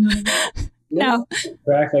 no. No.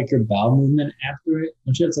 Track like your bowel movement after it.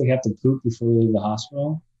 Don't you have to poop before you leave the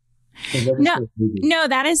hospital? No,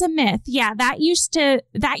 that is a myth. Yeah, that used to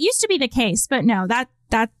be the case, but no, that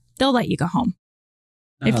they'll let you go home.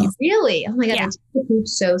 If you really, oh my god, I took the poop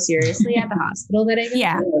so seriously at the hospital that I did.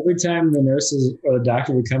 Yeah. Every time the nurses or the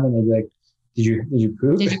doctor would come in, they'd be like, "Did you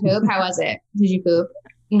poop? Did you poop? How was it? Did you poop?"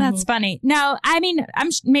 That's funny. No,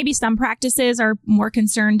 maybe some practices are more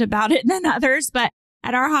concerned about it than others, but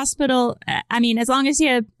at our hospital, as long as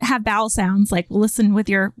you have bowel sounds, like we'll listen with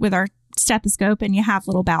our stethoscope and you have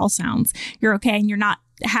little bowel sounds, you're okay. And you're not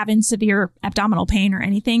having severe abdominal pain or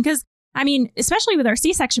anything. Because I mean, especially with our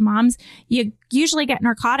C-section moms, you usually get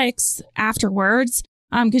narcotics afterwards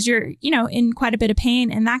because you're, in quite a bit of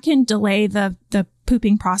pain, and that can delay the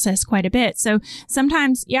pooping process quite a bit. So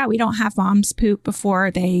sometimes, we don't have moms poop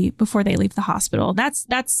before they leave the hospital. That's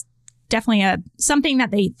definitely something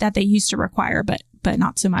that they used to require, but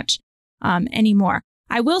not so much anymore.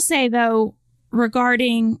 I will say though,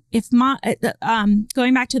 regarding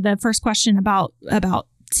going back to the first question about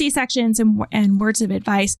C-sections and words of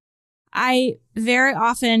advice, I very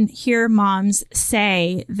often hear moms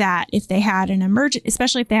say that if they had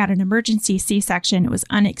especially if they had an emergency C-section, it was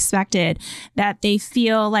unexpected, that they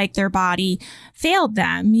feel like their body failed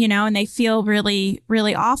them, and they feel really,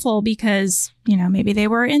 really awful because, maybe they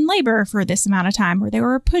were in labor for this amount of time, or they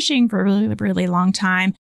were pushing for a really, really long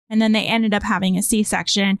time, and then they ended up having a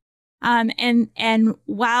C-section. And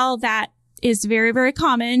while that is very, very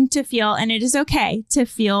common to feel, and it is okay to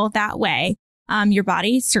feel that way, your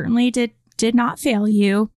body certainly did not fail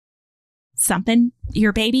you.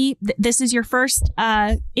 Your baby, this is your first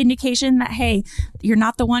indication that, hey, you're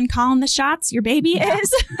not the one calling the shots, your baby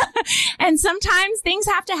is. And sometimes things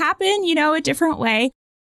have to happen, a different way.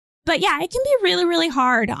 But yeah, it can be really, really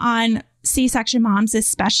hard on C-section moms,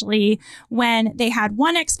 especially when they had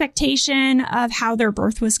one expectation of how their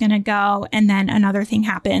birth was going to go, and then another thing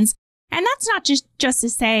happens. And that's not just to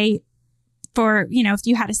say, for, if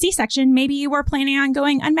you had a C-section, maybe you were planning on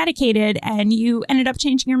going unmedicated and you ended up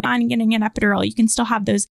changing your mind and getting an epidural. You can still have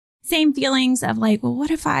those same feelings of like, well,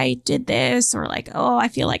 what if I did this? Or like, oh, I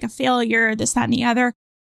feel like a failure, this, that, and the other.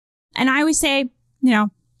 And I always say,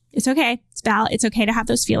 it's okay. It's valid. It's okay to have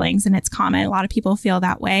those feelings, and it's common. A lot of people feel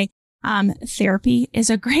that way. Therapy is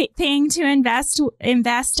a great thing to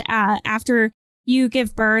invest after you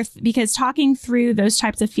give birth, because talking through those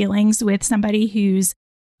types of feelings with somebody who's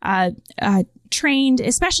trained,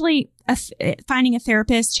 especially finding a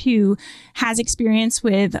therapist who has experience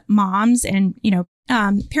with moms and,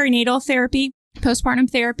 perinatal therapy, postpartum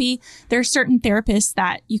therapy. There are certain therapists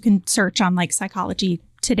that you can search on like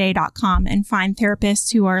psychologytoday.com and find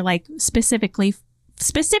therapists who are like specifically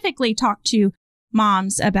talk to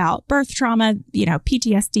moms about birth trauma,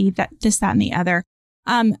 PTSD, this, that, and the other.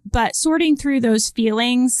 But sorting through those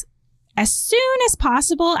feelings as soon as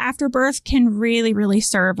possible after birth can really, really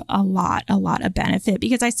serve a lot of benefit,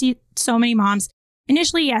 because I see so many moms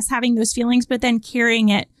initially, yes, having those feelings, but then carrying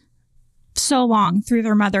it so long through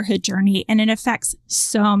their motherhood journey, and it affects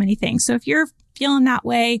so many things. So if you're feeling that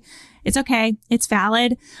way, it's okay. It's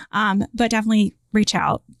valid. But definitely reach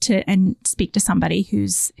out to and speak to somebody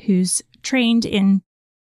who's trained in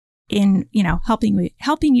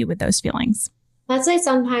helping you with those feelings. That's like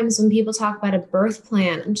sometimes when people talk about a birth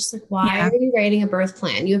plan, I'm just like, why are you writing a birth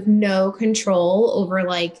plan? You have no control over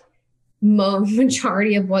like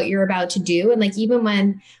majority of what you're about to do. And like, even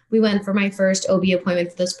when we went for my first OB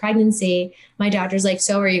appointment for this pregnancy, my doctor's like,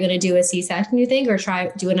 so are you going to do a C-section, you think, or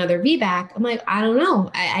do another VBAC? I'm like, I don't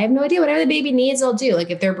know. I have no idea. Whatever the baby needs, I'll do.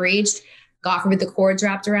 Like if they're breached, God forbid the cords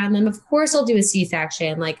wrapped around them, of course I'll do a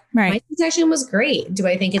C-section. Like my C-section was great. Do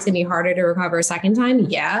I think it's going to be harder to recover a second time?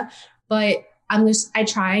 Yeah. But I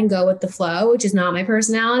try and go with the flow, which is not my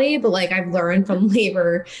personality, but like I've learned from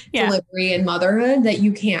labor, delivery, and motherhood that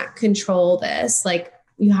you can't control this. Like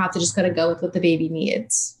you have to just kind of go with what the baby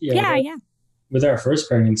needs. Yeah. With our first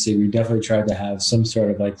pregnancy, we definitely tried to have some sort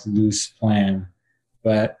of like loose plan,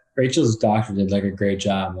 but Rachel's doctor did like a great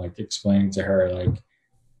job, like explaining to her, like,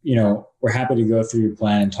 we're happy to go through your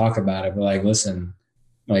plan and talk about it, but like, listen,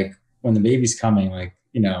 like when the baby's coming, like,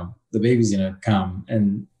 the baby's going to come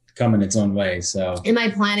in its own way. So in my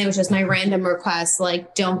plan, it was just my random requests,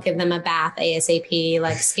 like don't give them a bath ASAP,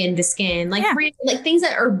 like skin to skin, like like things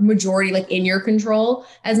that are majority like in your control,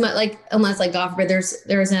 as much like unless like God forbid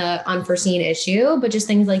there's a unforeseen issue, but just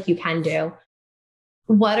things like you can do.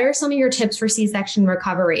 What are some of your tips for C-section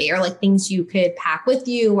recovery, or like things you could pack with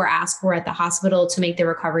you or ask for at the hospital to make the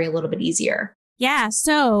recovery a little bit easier? Yeah.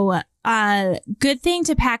 So good thing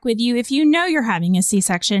to pack with you if you know you're having a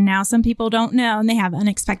C-section. Now, some people don't know and they have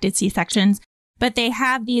unexpected C-sections, but they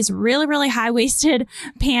have these really, really high-waisted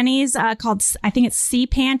panties called, I think it's C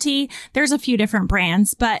Panty. There's a few different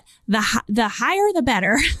brands, but the higher, the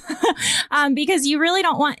better, because you really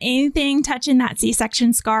don't want anything touching that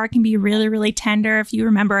C-section scar. It can be really, really tender. If you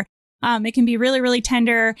remember, it can be really, really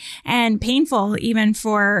tender and painful even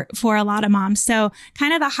for a lot of moms. So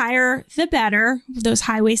kind of the higher, the better. Those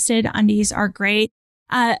high-waisted undies are great.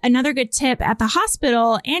 Another good tip at the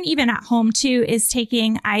hospital and even at home too is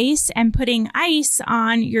taking ice and putting ice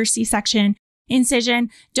on your C-section incision.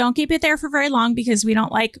 Don't keep it there for very long because we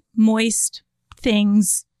don't like moist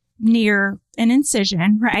things near an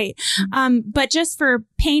incision, right? But just for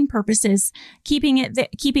pain purposes,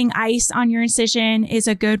 keeping ice on your incision is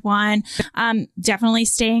a good one. Definitely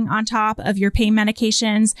staying on top of your pain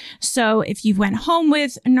medications. So if you went home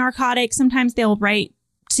with narcotics, sometimes they'll write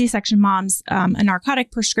C-section moms a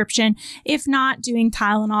narcotic prescription. If not, doing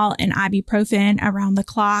Tylenol and ibuprofen around the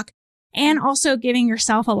clock, and also giving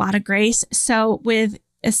yourself a lot of grace. So with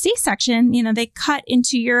a C-section, they cut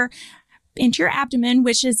into your abdomen,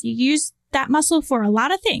 which is you use that muscle for a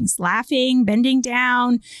lot of things: laughing, bending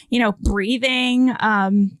down, breathing,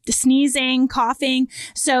 sneezing, coughing.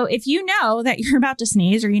 So if you know that you're about to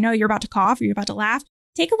sneeze, or you're about to cough, or you're about to laugh,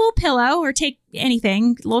 take a little pillow or take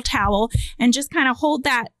anything, a little towel, and just kind of hold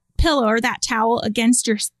that pillow or that towel against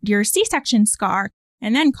your C-section scar,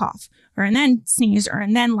 and then cough, and then sneeze,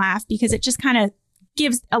 and then laugh, because it just kind of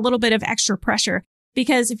gives a little bit of extra pressure.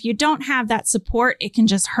 Because if you don't have that support, it can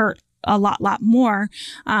just hurt a lot more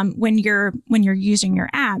when you're using your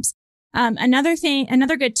abs.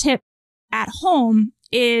 Another good tip at home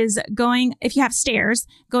is if you have stairs,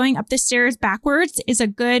 going up the stairs backwards is a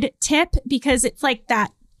good tip, because it's like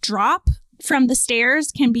that drop from the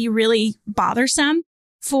stairs can be really bothersome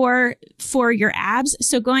for your abs.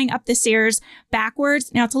 So going up the stairs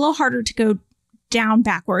backwards, now it's a little harder to go down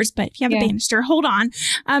backwards, but if you have a banister, hold on.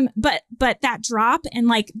 But that drop and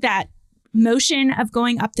like that motion of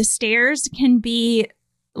going up the stairs can be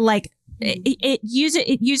like it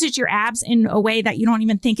uses your abs in a way that you don't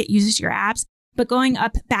even think it uses your abs. But going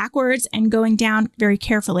up backwards and going down very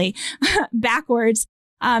carefully backwards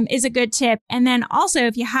is a good tip. And then also,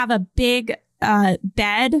 if you have a big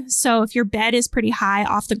bed, so if your bed is pretty high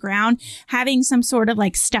off the ground, having some sort of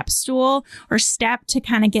like step stool or step to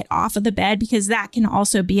kind of get off of the bed, because that can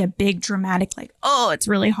also be a big dramatic, like, oh, it's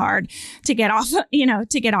really hard to get off,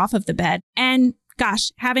 to get off of the bed. And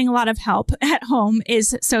gosh, having a lot of help at home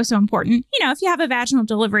is so important. If you have a vaginal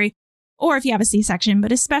delivery, or if you have a C-section,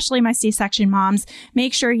 but especially my C-section moms,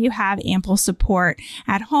 make sure you have ample support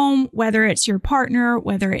at home, whether it's your partner,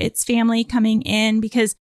 whether it's family coming in,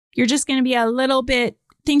 because you're just going to be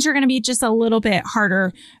things are going to be just a little bit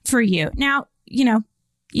harder for you. Now,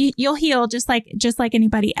 you'll heal just like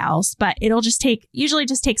anybody else, but usually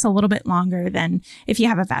just takes a little bit longer than if you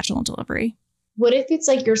have a vaginal delivery. What if it's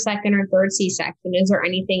like your second or third C-section? Is there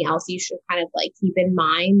anything else you should kind of like keep in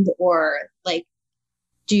mind, or like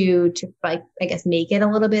do to like, I guess, make it a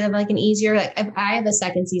little bit of like an easier, like if I have a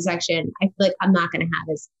second C-section, I feel like I'm not going to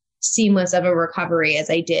have as seamless of a recovery as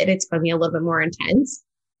I did. It's going to be a little bit more intense.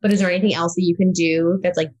 But is there anything else that you can do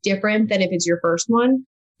that's like different than if it's your first one?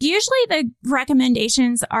 Usually the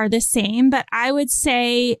recommendations are the same, but I would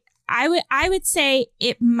say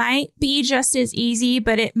it might be just as easy,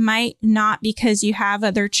 but it might not, because you have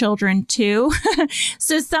other children too.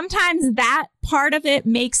 So sometimes that part of it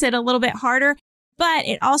makes it a little bit harder. But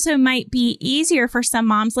it also might be easier for some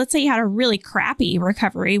moms. Let's say you had a really crappy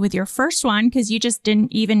recovery with your first one because you just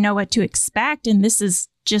didn't even know what to expect, and this is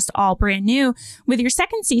just all brand new. With your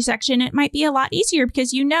second C-section, it might be a lot easier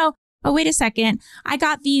because oh, wait a second, I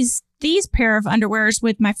got these pair of underwears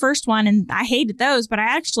with my first one and I hated those, but I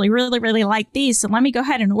actually really, really like these. So let me go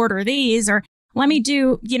ahead and order these, or let me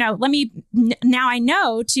now I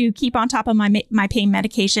know to keep on top of my pain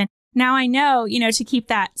medication. Now I know, to keep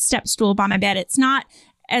that step stool by my bed. It's not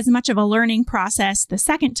as much of a learning process the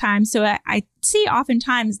second time. So I see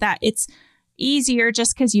oftentimes that it's easier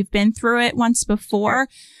just because you've been through it once before.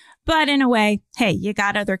 But in a way, hey, you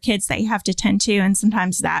got other kids that you have to tend to. And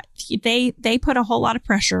sometimes that they put a whole lot of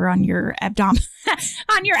pressure on your abdomen,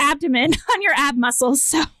 on your abdomen, on your ab muscles.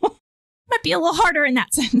 So it might be a little harder in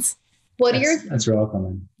that sense. That's real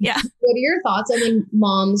common. Yeah. What are your thoughts on when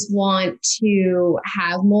moms want to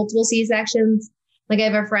have multiple C-sections? Like I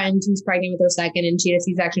have a friend who's pregnant with her second and she had a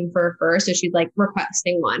C-section for her first. So she's like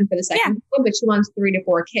requesting one for the second one, but she wants 3 to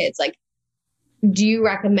 4 kids. Like, do you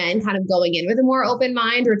recommend kind of going in with a more open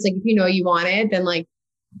mind, or it's like, if you know you want it, then like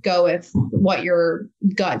go with what your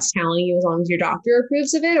gut's telling you as long as your doctor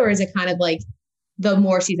approves of it? Or is it kind of like the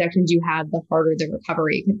more C-sections you have, the harder the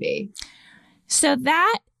recovery could be? So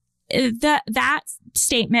that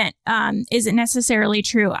statement isn't necessarily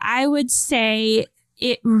true. I would say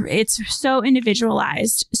it's so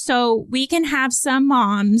individualized. So we can have some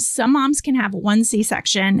moms can have 1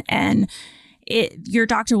 C-section and your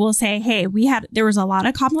doctor will say, hey, there was a lot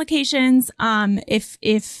of complications. If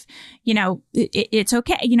it's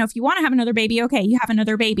okay, if you want to have another baby, okay, you have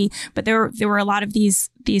another baby, but there were a lot of these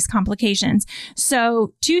complications.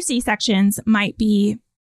 So 2 C-sections might be,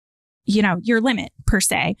 your limit per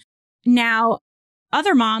se. Now,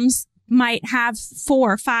 other moms might have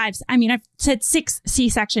 4 or 5. I mean, I've said 6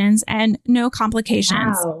 C-sections and no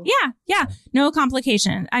complications. Wow. Yeah. No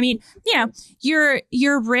complication. I mean,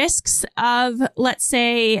 your risks of, let's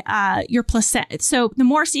say, your placenta. So the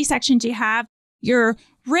more C-sections you have, your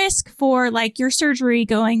risk for like your surgery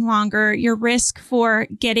going longer, your risk for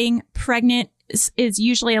getting pregnant is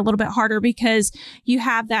usually a little bit harder because you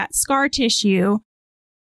have that scar tissue.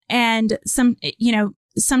 And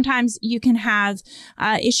sometimes you can have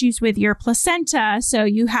issues with your placenta. So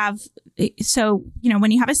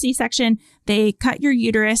when you have a C-section, they cut your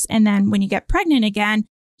uterus. And then when you get pregnant again,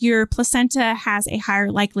 your placenta has a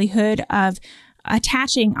higher likelihood of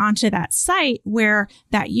attaching onto that site where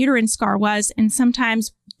that uterine scar was. And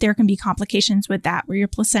sometimes there can be complications with that where your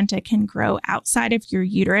placenta can grow outside of your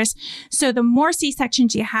uterus. So the more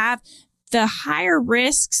C-sections you have, the higher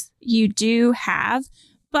risks you do have.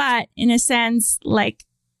 But in a sense, like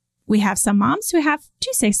we have some moms who have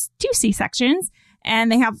two C-sections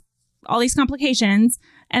and they have all these complications.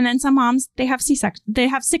 And then some moms, they have 6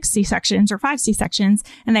 C-sections or 5 C-sections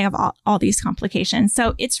and they have all these complications.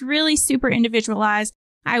 So it's really super individualized.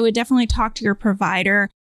 I would definitely talk to your provider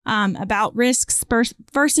about risks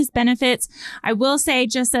versus benefits. I will say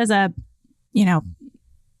just as a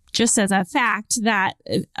fact that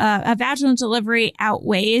a vaginal delivery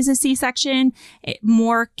outweighs a C-section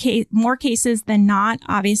more cases than not.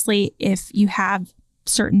 Obviously, if you have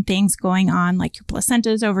certain things going on, like your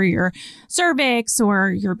placenta's over your cervix or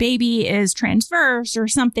your baby is transverse or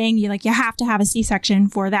something, you have to have a C-section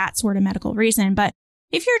for that sort of medical reason. But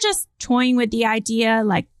if you're just toying with the idea,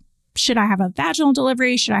 like, should I have a vaginal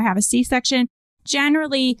delivery? Should I have a C-section?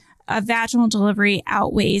 Generally, a vaginal delivery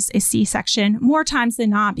outweighs a C-section more times than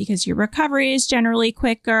not because your recovery is generally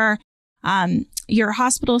quicker. Your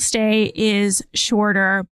hospital stay is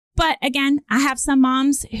shorter. But again, I have some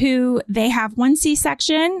moms who they have 1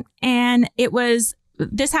 C-section and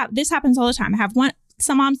this happens all the time.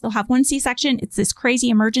 Some moms, they'll have 1 C-section. It's this crazy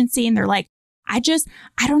emergency. And they're like, I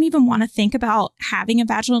don't even want to think about having a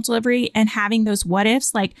vaginal delivery and having those what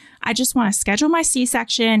ifs. Like, I just want to schedule my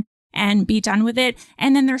C-section and be done with it.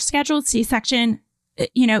 And then their scheduled C-section,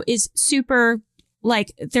 is super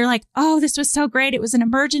like, they're like, oh, this was so great. It was an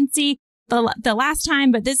emergency the last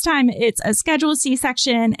time, but this time it's a scheduled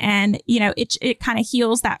C-section and, it kind of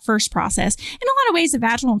heals that first process. In a lot of ways, a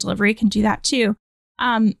vaginal delivery can do that too.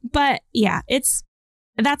 But yeah,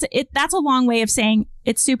 that's a long way of saying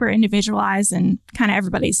it's super individualized and kind of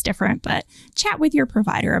everybody's different, but chat with your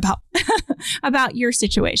provider about your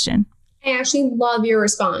situation. I actually love your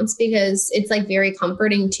response because it's like very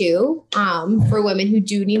comforting too, for women who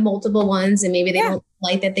do need multiple ones and maybe they don't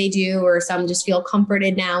like that they do, or some just feel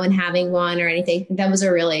comforted now in having one or anything. That was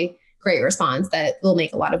a really great response that will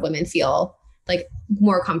make a lot of women feel like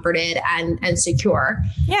more comforted and secure.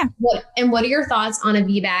 Yeah. What are your thoughts on a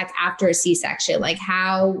VBAC after a C-section? Like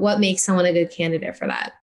what makes someone a good candidate for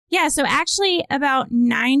that? Yeah. So actually about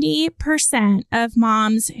 90% of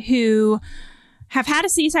moms who have had a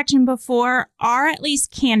C-section before are at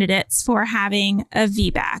least candidates for having a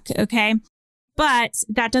VBAC. Okay. But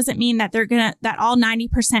that doesn't mean that that all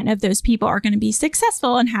 90% of those people are going to be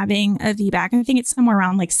successful in having a VBAC. I think it's somewhere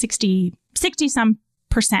around like 60 some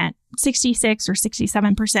percent, 66 or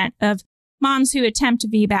 67% of moms who attempt a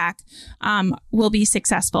VBAC will be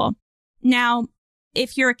successful. Now,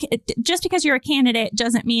 just because you're a candidate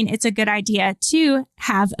doesn't mean it's a good idea to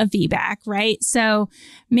have a VBAC, right? So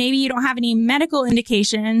maybe you don't have any medical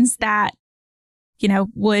indications that,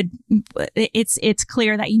 it's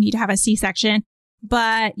clear that you need to have a C-section,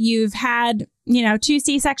 but you've had, 2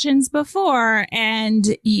 C-sections before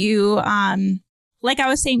and you, like I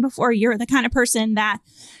was saying before, you're the kind of person that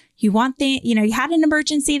you want you had an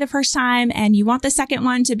emergency the first time and you want the second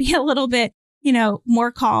one to be a little bit,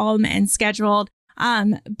 more calm and scheduled.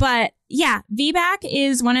 But yeah, VBAC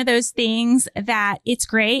is one of those things that it's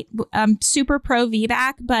great. Super pro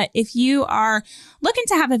VBAC. But if you are looking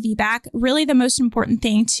to have a VBAC, really the most important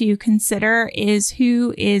thing to consider is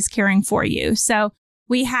who is caring for you. So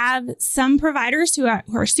we have some providers who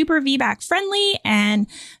are super VBAC friendly and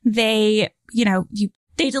they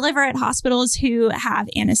deliver at hospitals who have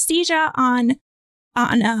anesthesia on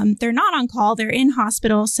they're not on call, they're in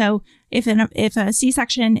hospital. So if a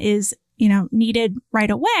C-section is needed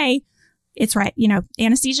right away, it's right,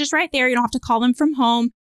 anesthesia's right there. You don't have to call them from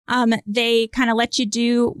home. They kind of let you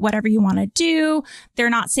do whatever you want to do. They're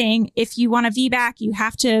not saying if you want a VBAC, you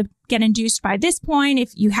have to get induced by this point.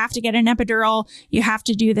 If you have to get an epidural, you have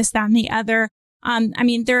to do this, that, and the other.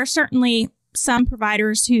 There are certainly some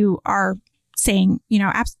providers who are saying, we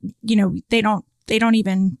can't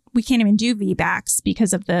even do VBACs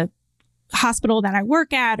because of the hospital that I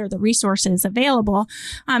work at or the resources available.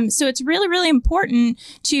 So it's really, really important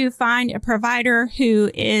to find a provider who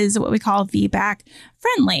is what we call VBAC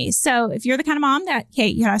friendly. So if you're the kind of mom that, hey,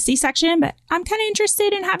 you had a C-section, but I'm kind of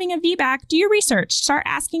interested in having a VBAC, do your research. Start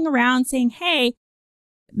asking around saying, hey,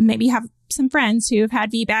 maybe you have some friends who have had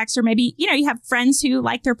VBACs, or maybe, you have friends who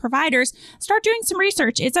like their providers. Start doing some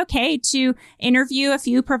research. It's okay to interview a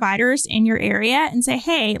few providers in your area and say,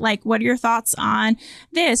 hey, like, what are your thoughts on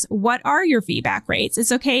this? What are your VBAC rates?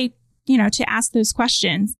 It's okay, to ask those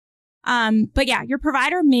questions. But yeah, your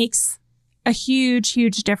provider makes a huge,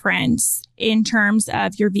 huge difference in terms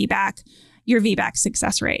of your VBAC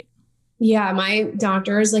success rate. Yeah, my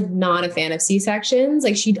doctor is like not a fan of C-sections.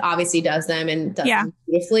 Like she obviously does them and does them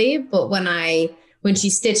beautifully. But when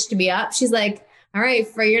she stitched me up, she's like, all right,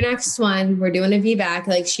 for your next one, we're doing a VBAC.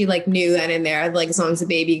 Like she like knew that in there, like as long as the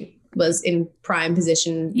baby was in prime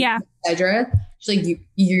position, etc. She's like,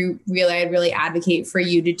 I'd really advocate for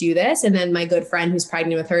you to do this. And then my good friend who's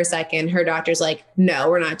pregnant with her second, her doctor's like, no,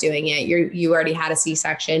 we're not doing it. You already had a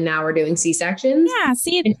C-section. Now we're doing C-sections. Yeah.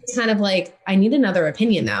 See, and she's kind of like, I need another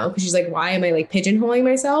opinion though. Cause she's like, why am I like pigeonholing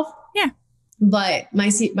myself? Yeah. But my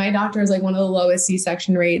doctor is like one of the lowest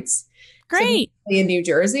C-section rates. Great. In New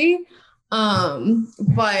Jersey.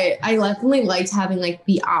 But I definitely liked having like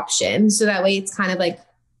the option. So that way it's kind of like,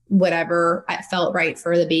 whatever I felt right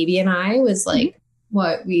for the baby and I was like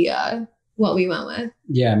what we went with.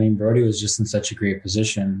 Yeah, I mean, Brody was just in such a great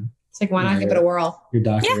position. It's like, why not give it a whirl? Your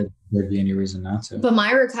doctor would be any reason not to. But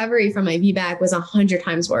my recovery from my VBAC was 100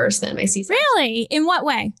 times worse than my C-section. Really? In what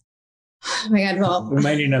way? Oh my God, well, we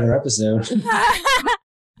might need another episode.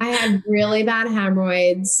 I had really bad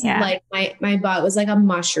hemorrhoids. Yeah. Like my butt was like a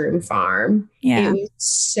mushroom farm. Yeah. It was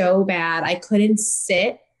so bad. I couldn't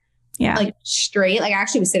sit like straight. Like I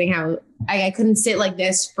actually was sitting how I couldn't sit like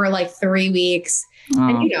this for like 3 weeks. Oh.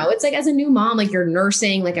 And it's like as a new mom, like you're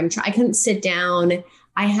nursing, like I couldn't sit down.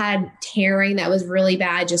 I had tearing that was really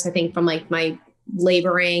bad. Just I think from like my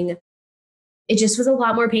laboring, it just was a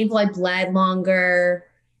lot more painful. I bled longer.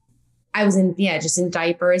 I was just in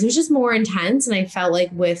diapers. It was just more intense. And I felt like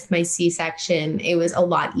with my C-section, it was a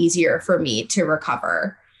lot easier for me to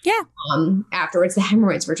recover. Yeah. Afterwards, the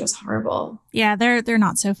hemorrhoids were just horrible. Yeah, they're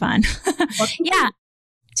not so fun. Yeah.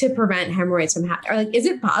 To prevent hemorrhoids from happening, or like, is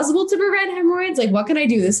it possible to prevent hemorrhoids? Like, what can I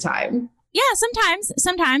do this time? Yeah,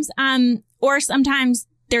 sometimes, or sometimes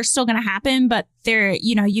they're still going to happen, but they're,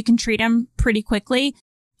 you can treat them pretty quickly.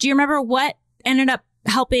 Do you remember what ended up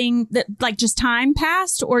helping? Like just time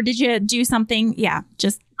passed, or did you do something? Yeah,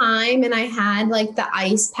 just time. And I had like the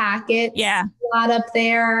ice packet. Yeah, a lot up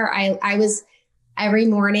there. I was. Every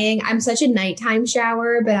morning, I'm such a nighttime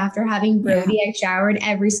shower, but after having Brody, I showered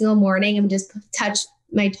every single morning and just touch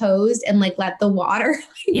my toes and like let the water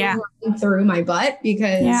run through my butt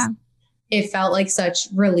because it felt like such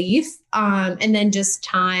relief. And then just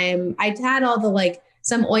time, I had all the like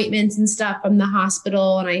some ointments and stuff from the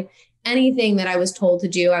hospital, and anything that I was told to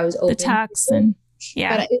do, I was open. The tucks and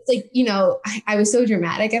but it's like, I was so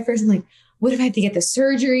dramatic at first. I'm like, what if I have to get the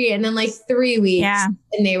surgery? And then like 3 weeks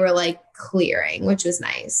and they were like clearing, which was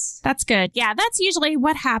nice. That's good. Yeah, that's usually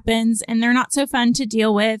what happens, and they're not so fun to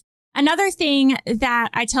deal with. Another thing that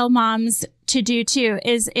I tell moms to do too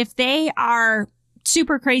is if they are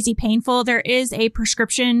super crazy painful, there is a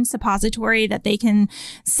prescription suppository that they can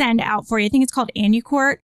send out for you. I think it's called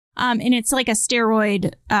Anucort. And it's like a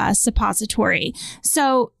steroid suppository.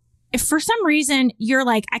 So if for some reason you're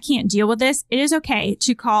like, I can't deal with this, it is okay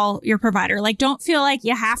to call your provider. Like, don't feel like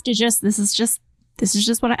you have to this is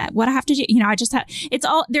just what I have to do.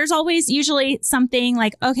 There's always usually something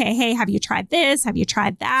like, okay, hey, have you tried this? Have you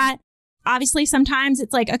tried that? Obviously, sometimes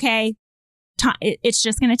it's like, okay, it's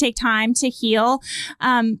just going to take time to heal.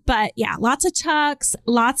 But yeah, lots of tucks,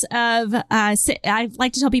 lots of, I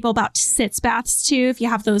like to tell people about sitz baths too. If you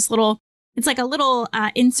have those it's like a little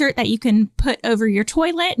insert that you can put over your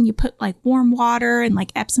toilet, and you put like warm water and like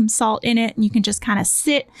Epsom salt in it, and you can just kind of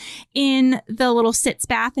sit in the little sitz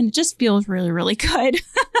bath, and it just feels really, really good.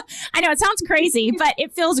 I know it sounds crazy, but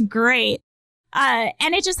it feels great.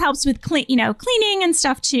 And it just helps with cleaning and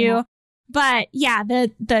stuff too. Yeah. But yeah,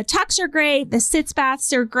 the tucks are great. The sitz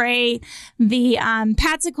baths are great. The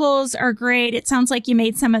padsicles are great. It sounds like you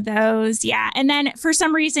made some of those. Yeah. And then for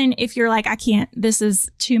some reason, if you're like, I can't, this is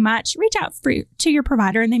too much, reach out to your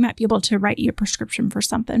provider, and they might be able to write you a prescription for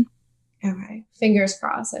something. Okay. Fingers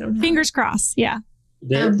crossed. Fingers crossed. Yeah.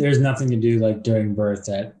 There's nothing to do like during birth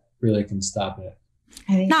that really can stop it.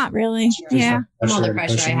 Not really. Yeah. From all the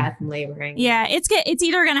pressure I had from laboring. Yeah. It's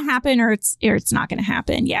either going to happen or it's not going to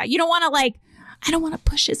happen. Yeah. You don't want to I don't want to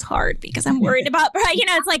push as hard because I'm worried about,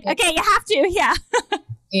 it's like, okay, you have to. Yeah.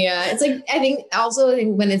 Yeah. It's like, I think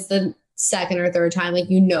when it's the second or third time, like,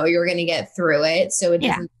 you're going to get through it. So it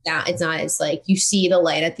doesn't, it's not as like you see the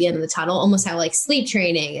light at the end of the tunnel, almost how like sleep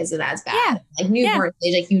training isn't as bad. Yeah. Like newborn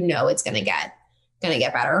stage, like, it's going to get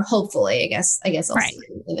better. Hopefully, I guess I'll see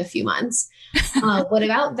in a few months. What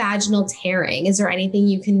about vaginal tearing? Is there anything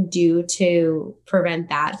you can do to prevent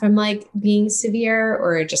that from like being severe,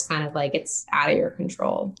 or just kind of like it's out of your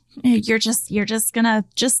control? You're just gonna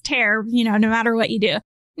tear, no matter what you do.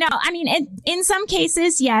 No, I mean, in some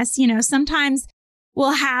cases, yes, sometimes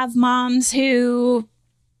we'll have moms who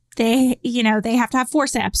they have to have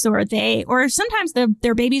forceps, or sometimes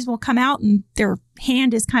their babies will come out and their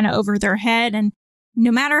hand is kind of over their head. And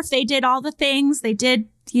no matter if they did all the things, they did,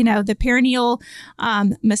 the perineal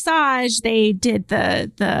massage, they did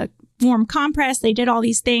the warm compress, they did all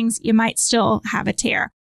these things, you might still have a tear.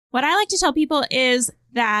 What I like to tell people is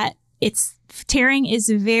that tearing is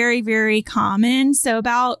very, very common. So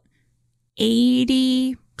about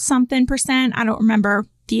 80 something percent, I don't remember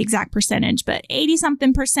the exact percentage, but 80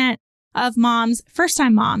 something percent of moms, first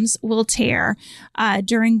time moms, will tear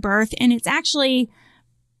during birth. And it's actually,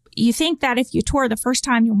 you think that if you tore the first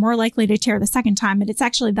time, you're more likely to tear the second time, but it's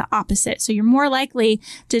actually the opposite. So you're more likely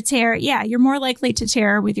to tear. Yeah, you're more likely to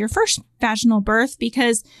tear with your first vaginal birth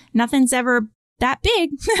because nothing's ever that big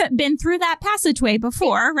been through that passageway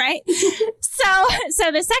before, right?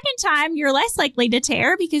 So the second time you're less likely to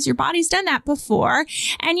tear because your body's done that before,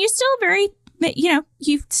 and you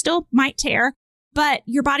still might tear, but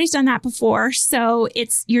your body's done that before. So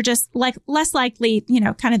you're just like less likely,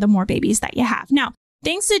 kind of the more babies that you have. Now,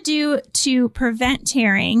 things to do to prevent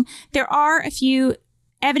tearing. There are a few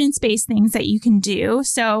evidence-based things that you can do.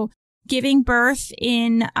 So giving birth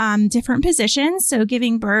in different positions. So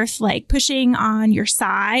giving birth, like pushing on your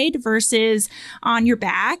side versus on your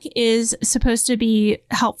back, is supposed to be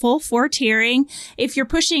helpful for tearing. If you're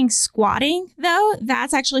pushing squatting, though,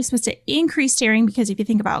 that's actually supposed to increase tearing, because if you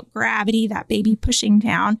think about gravity, that baby pushing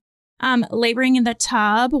down. Laboring in the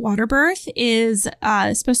tub, water birth, is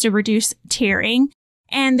supposed to reduce tearing.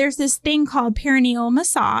 And there's this thing called perineal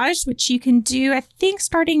massage, which you can do, I think,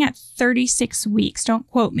 starting at 36 weeks. Don't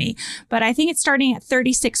quote me, but I think it's starting at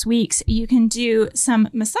 36 weeks. You can do some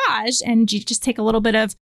massage, and you just take a little bit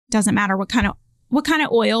of, doesn't matter what kind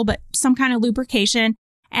of oil, but some kind of lubrication.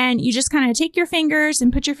 And you just kind of take your fingers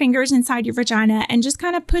and put your fingers inside your vagina and just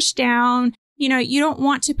kind of push down. You don't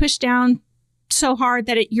want to push down so hard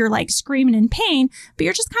that you're like screaming in pain, but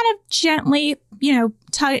you're just kind of gently,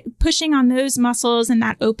 pushing on those muscles and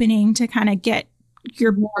that opening to kind of get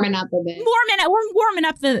your warming up a bit.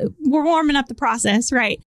 We're warming up the process,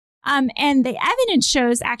 right? And the evidence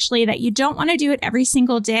shows actually that you don't want to do it every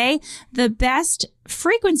single day. The best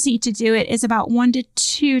frequency to do it is about 1 to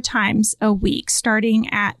 2 times a week,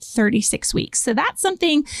 starting at 36 weeks. So that's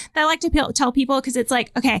something that I like to tell people, because it's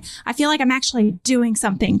like, okay, I feel like I'm actually doing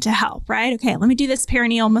something to help, right? Okay, let me do this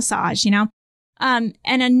perineal massage, And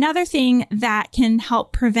another thing that can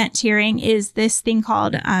help prevent tearing is this thing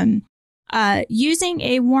called using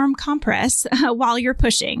a warm compress while you're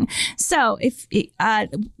pushing. So if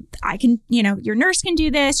I can, your nurse can do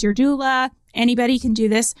this, your doula, anybody can do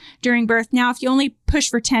this during birth. Now, if you only push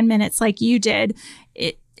for 10 minutes like you did,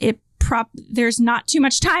 there's not too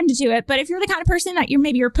much time to do it. But if you're the kind of person that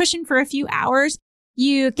you're pushing for a few hours,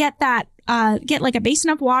 you get like a basin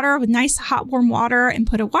of water with nice hot warm water and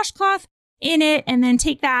put a washcloth in it, and then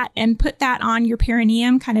take that and put that on your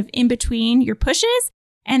perineum, kind of in between your pushes.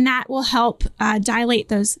 And that will help dilate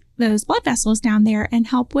those blood vessels down there and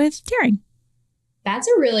help with tearing. That's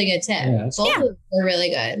a really good tip. Yeah, Both of them are really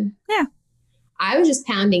good. Yeah. I was just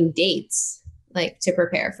pounding dates, like, to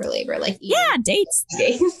prepare for labor. Like, dates.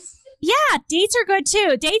 Yeah, dates are good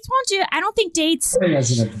too. Dates won't do. I don't think dates. I think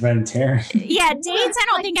that's going to prevent tearing. Yeah, dates. I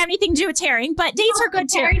don't think have anything to do with tearing, but dates are good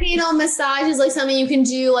too. Perinatal massage is like something you can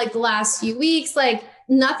do like the last few weeks. Like,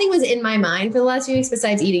 nothing was in my mind for the last few weeks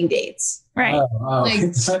besides eating dates. Right. Like,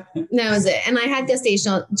 that was it. And I had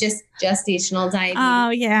gestational diabetes. Oh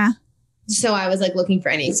yeah. So I was like looking for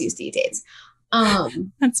any excuse to eat dates.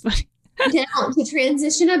 That's funny. Now, to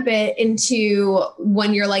transition a bit into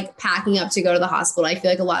when you're like packing up to go to the hospital, I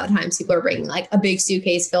feel like a lot of times people are bringing like a big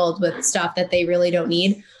suitcase filled with stuff that they really don't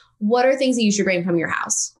need. What are things that you should bring from your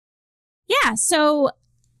house? Yeah. So,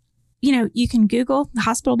 you can Google the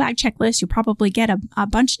hospital bag checklist. You'll probably get a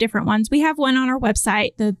bunch of different ones. We have one on our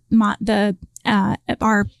website,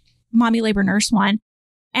 our mommy labor nurse one.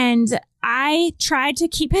 And I tried to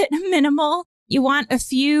keep it minimal. You want a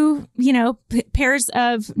few, pairs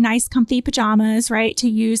of nice, comfy pajamas, right, to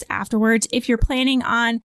use afterwards. If you're planning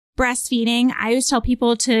on breastfeeding, I always tell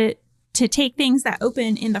people to take things that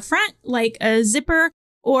open in the front, like a zipper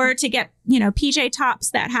or to get, PJ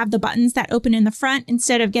tops that have the buttons that open in the front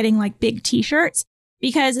instead of getting like big t-shirts.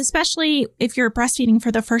 Because especially if you're breastfeeding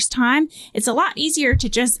for the first time, it's a lot easier to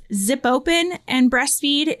just zip open and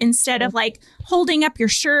breastfeed instead of like holding up your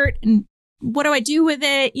shirt and what do I do with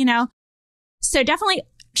it? So definitely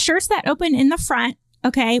shirts that open in the front.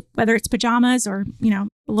 Okay. Whether it's pajamas or, a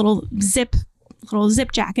little zip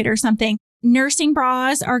jacket or something. Nursing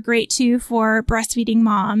bras are great too for breastfeeding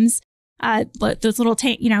moms. Those little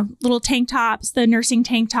tank tops, the nursing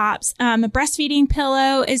tank tops. A breastfeeding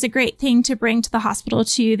pillow is a great thing to bring to the hospital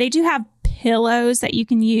too. They do have pillows that you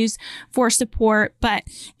can use for support, but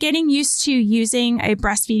getting used to using a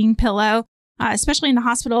breastfeeding pillow, especially in the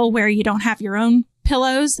hospital where you don't have your own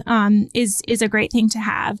pillows, is a great thing to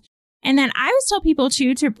have. And then I always tell people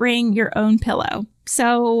too to bring your own pillow.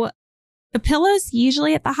 So the pillows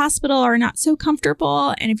usually at the hospital are not so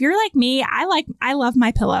comfortable. And if you're like me, I love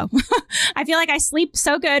my pillow. I feel like I sleep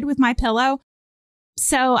so good with my pillow.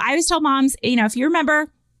 So I always tell moms, if you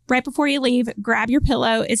remember right before you leave, grab your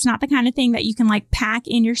pillow. It's not the kind of thing that you can like pack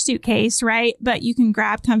in your suitcase, right? But you can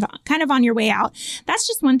grab kind of on your way out. That's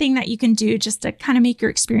just one thing that you can do just to kind of make your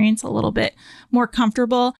experience a little bit more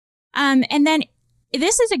comfortable. And then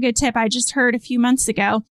this is a good tip I just heard a few months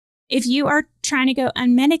ago. If you are trying to go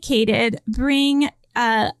unmedicated, bring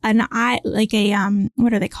what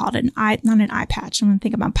are they called? Not an eye patch. I'm going to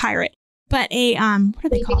think about pirate, but what are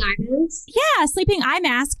they called? Eye mask? Yeah, sleeping eye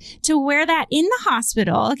mask to wear that in the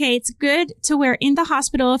hospital. Okay, it's good to wear in the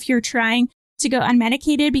hospital if you're trying to go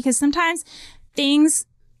unmedicated because sometimes things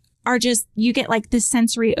are just, you get like this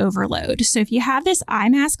sensory overload. So if you have this eye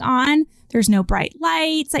mask on, there's no bright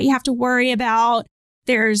lights that you have to worry about.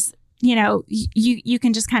 There's you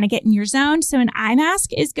can just kind of get in your zone. So an eye mask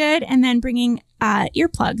is good. And then bringing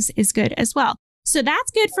earplugs is good as well. So that's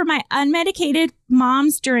good for my unmedicated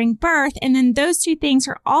moms during birth. And then those two things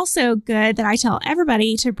are also good that I tell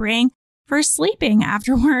everybody to bring for sleeping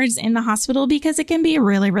afterwards in the hospital because it can be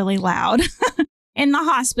really, really loud in the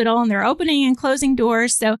hospital and they're opening and closing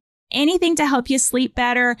doors. So anything to help you sleep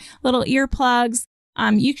better, little earplugs.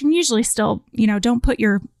 You can usually still, don't put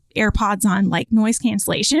your AirPods on like noise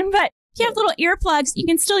cancellation, but if you have little earplugs, you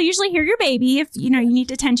can still usually hear your baby if, you need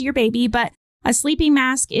to tend to your baby, but a sleeping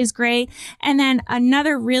mask is great. And then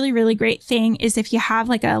another really, really great thing is if you have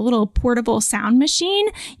like a little portable sound machine,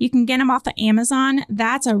 you can get them off of Amazon.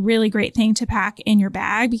 That's a really great thing to pack in your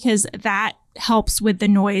bag because that helps with the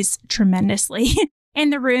noise tremendously in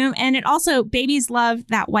the room. And it also, babies love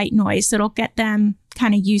that white noise. So it'll get them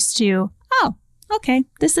kind of used to, oh, okay,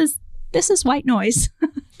 this is white noise.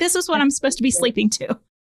 This is what I'm supposed to be sleeping to.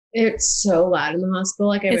 It's so loud in the hospital.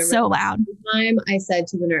 Like it's so loud. Time I said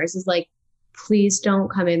to the nurses, like, please don't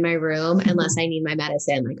come in my room unless I need my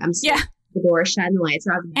medicine. Like I'm the door shut and the lights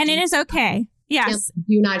are off. And it is okay. Yes.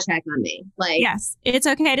 Do not check on me. Like yes, it's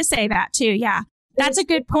okay to say that too. Yeah. That's a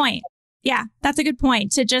good point. Yeah, that's a good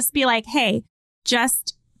point to just be like, hey,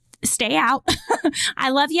 just stay out. I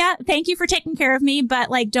love you. Thank you for taking care of me. But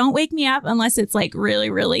like, don't wake me up unless it's like really,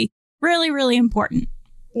 really, really, really important.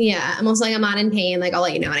 Yeah. I'm also like, I'm not in pain. Like, I'll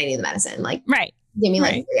let you know when I need the medicine. Like, right. Give me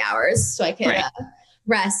like 3 hours so I can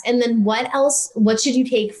rest. And then what should you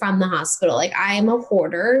take from the hospital? Like, I am a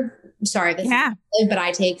hoarder. Sorry, but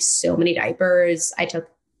I take so many diapers. I took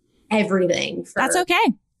everything. That's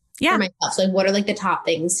okay. Yeah. For myself. So like, what are like the top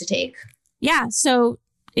things to take? Yeah. So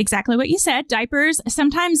exactly what you said, diapers.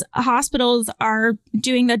 Sometimes hospitals are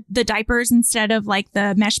doing the diapers instead of like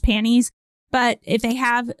the mesh panties. But if they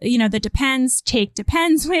have, the Depends, take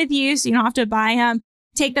Depends with you. So you don't have to buy them.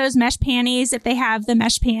 Take those mesh panties if they have the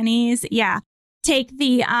mesh panties. Yeah. Take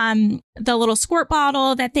the little squirt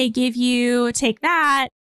bottle that they give you. Take that.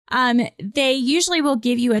 They usually will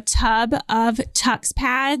give you a tub of Tux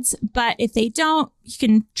pads, but if they don't, you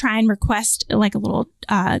can try and request like a little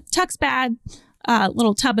Tux pad,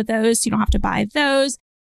 little tub of those. So you don't have to buy those.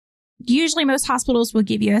 Usually most hospitals will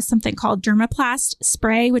give you something called Dermaplast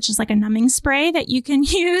spray, which is like a numbing spray that you can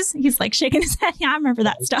use. He's like shaking his head. Yeah, I remember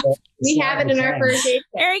that stuff. We have it in our first aid.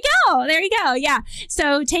 There you go. There you go. Yeah.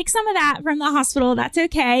 So take some of that from the hospital. That's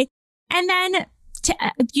okay. And then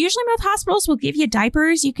usually most hospitals will give you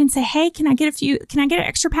diapers. You can say, hey, can I get an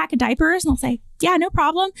extra pack of diapers? And they'll say, yeah, no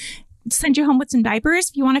problem. Send you home with some diapers.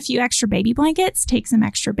 If you want a few extra baby blankets, take some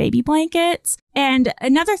extra baby blankets. And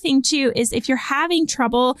another thing too is if you're having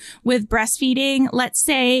trouble with breastfeeding, let's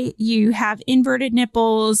say you have inverted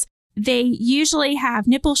nipples, they usually have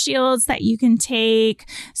nipple shields that you can take.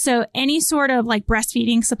 So any sort of like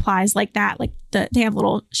breastfeeding supplies like that, like they have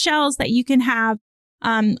little shells that you can have,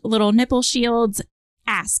 little nipple shields.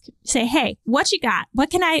 Ask, say, hey, what you got? What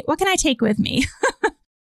can I take with me?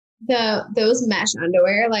 those mesh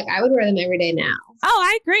underwear, like I would wear them every day now. Oh,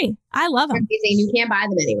 I agree. I love them. You can't buy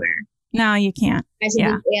them anywhere. No, you can't. I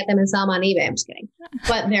should get them and sell them on eBay. I'm just kidding.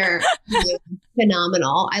 But they're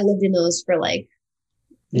phenomenal. I lived in those for like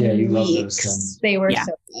you weeks. love those things. They were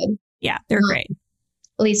so good. Yeah, they're great.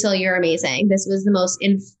 Liesl, you're amazing. This was the most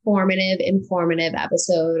informative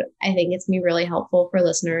episode. I think it's going to be really helpful for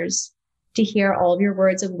listeners to hear all of your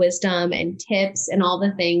words of wisdom and tips and all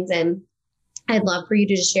the things. And I'd love for you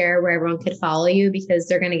to just share where everyone could follow you, because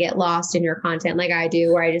they're going to get lost in your content like I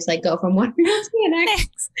do, where I just like go from one reel to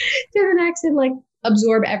the next and like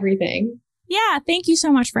absorb everything. Yeah. Thank you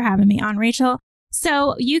so much for having me on, Rachel.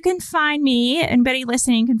 So you can find me, anybody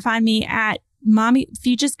listening can find me at Mommy. If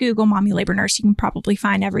you just Google Mommy Labor Nurse, you can probably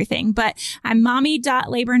find everything. But I'm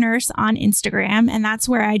mommy.labornurse on Instagram, and that's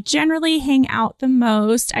where I generally hang out the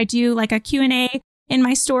most. I do like a Q&A in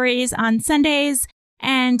my stories on Sundays.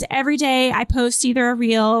 And every day I post either a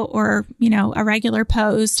reel or, a regular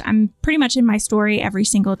post. I'm pretty much in my story every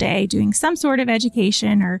single day doing some sort of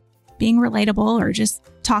education or being relatable or just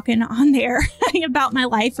talking on there about my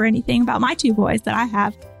life or anything about my 2 boys that I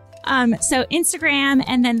have. So Instagram,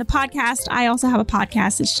 and then the podcast. I also have a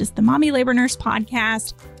podcast. It's just the Mommy Labor Nurse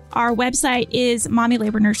podcast. Our website is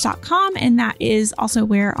mommylabornurse.com. And that is also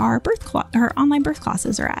where our online birth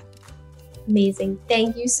classes are at. Amazing.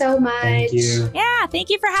 Thank you so much. Thank you. Yeah. Thank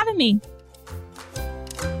you for having me.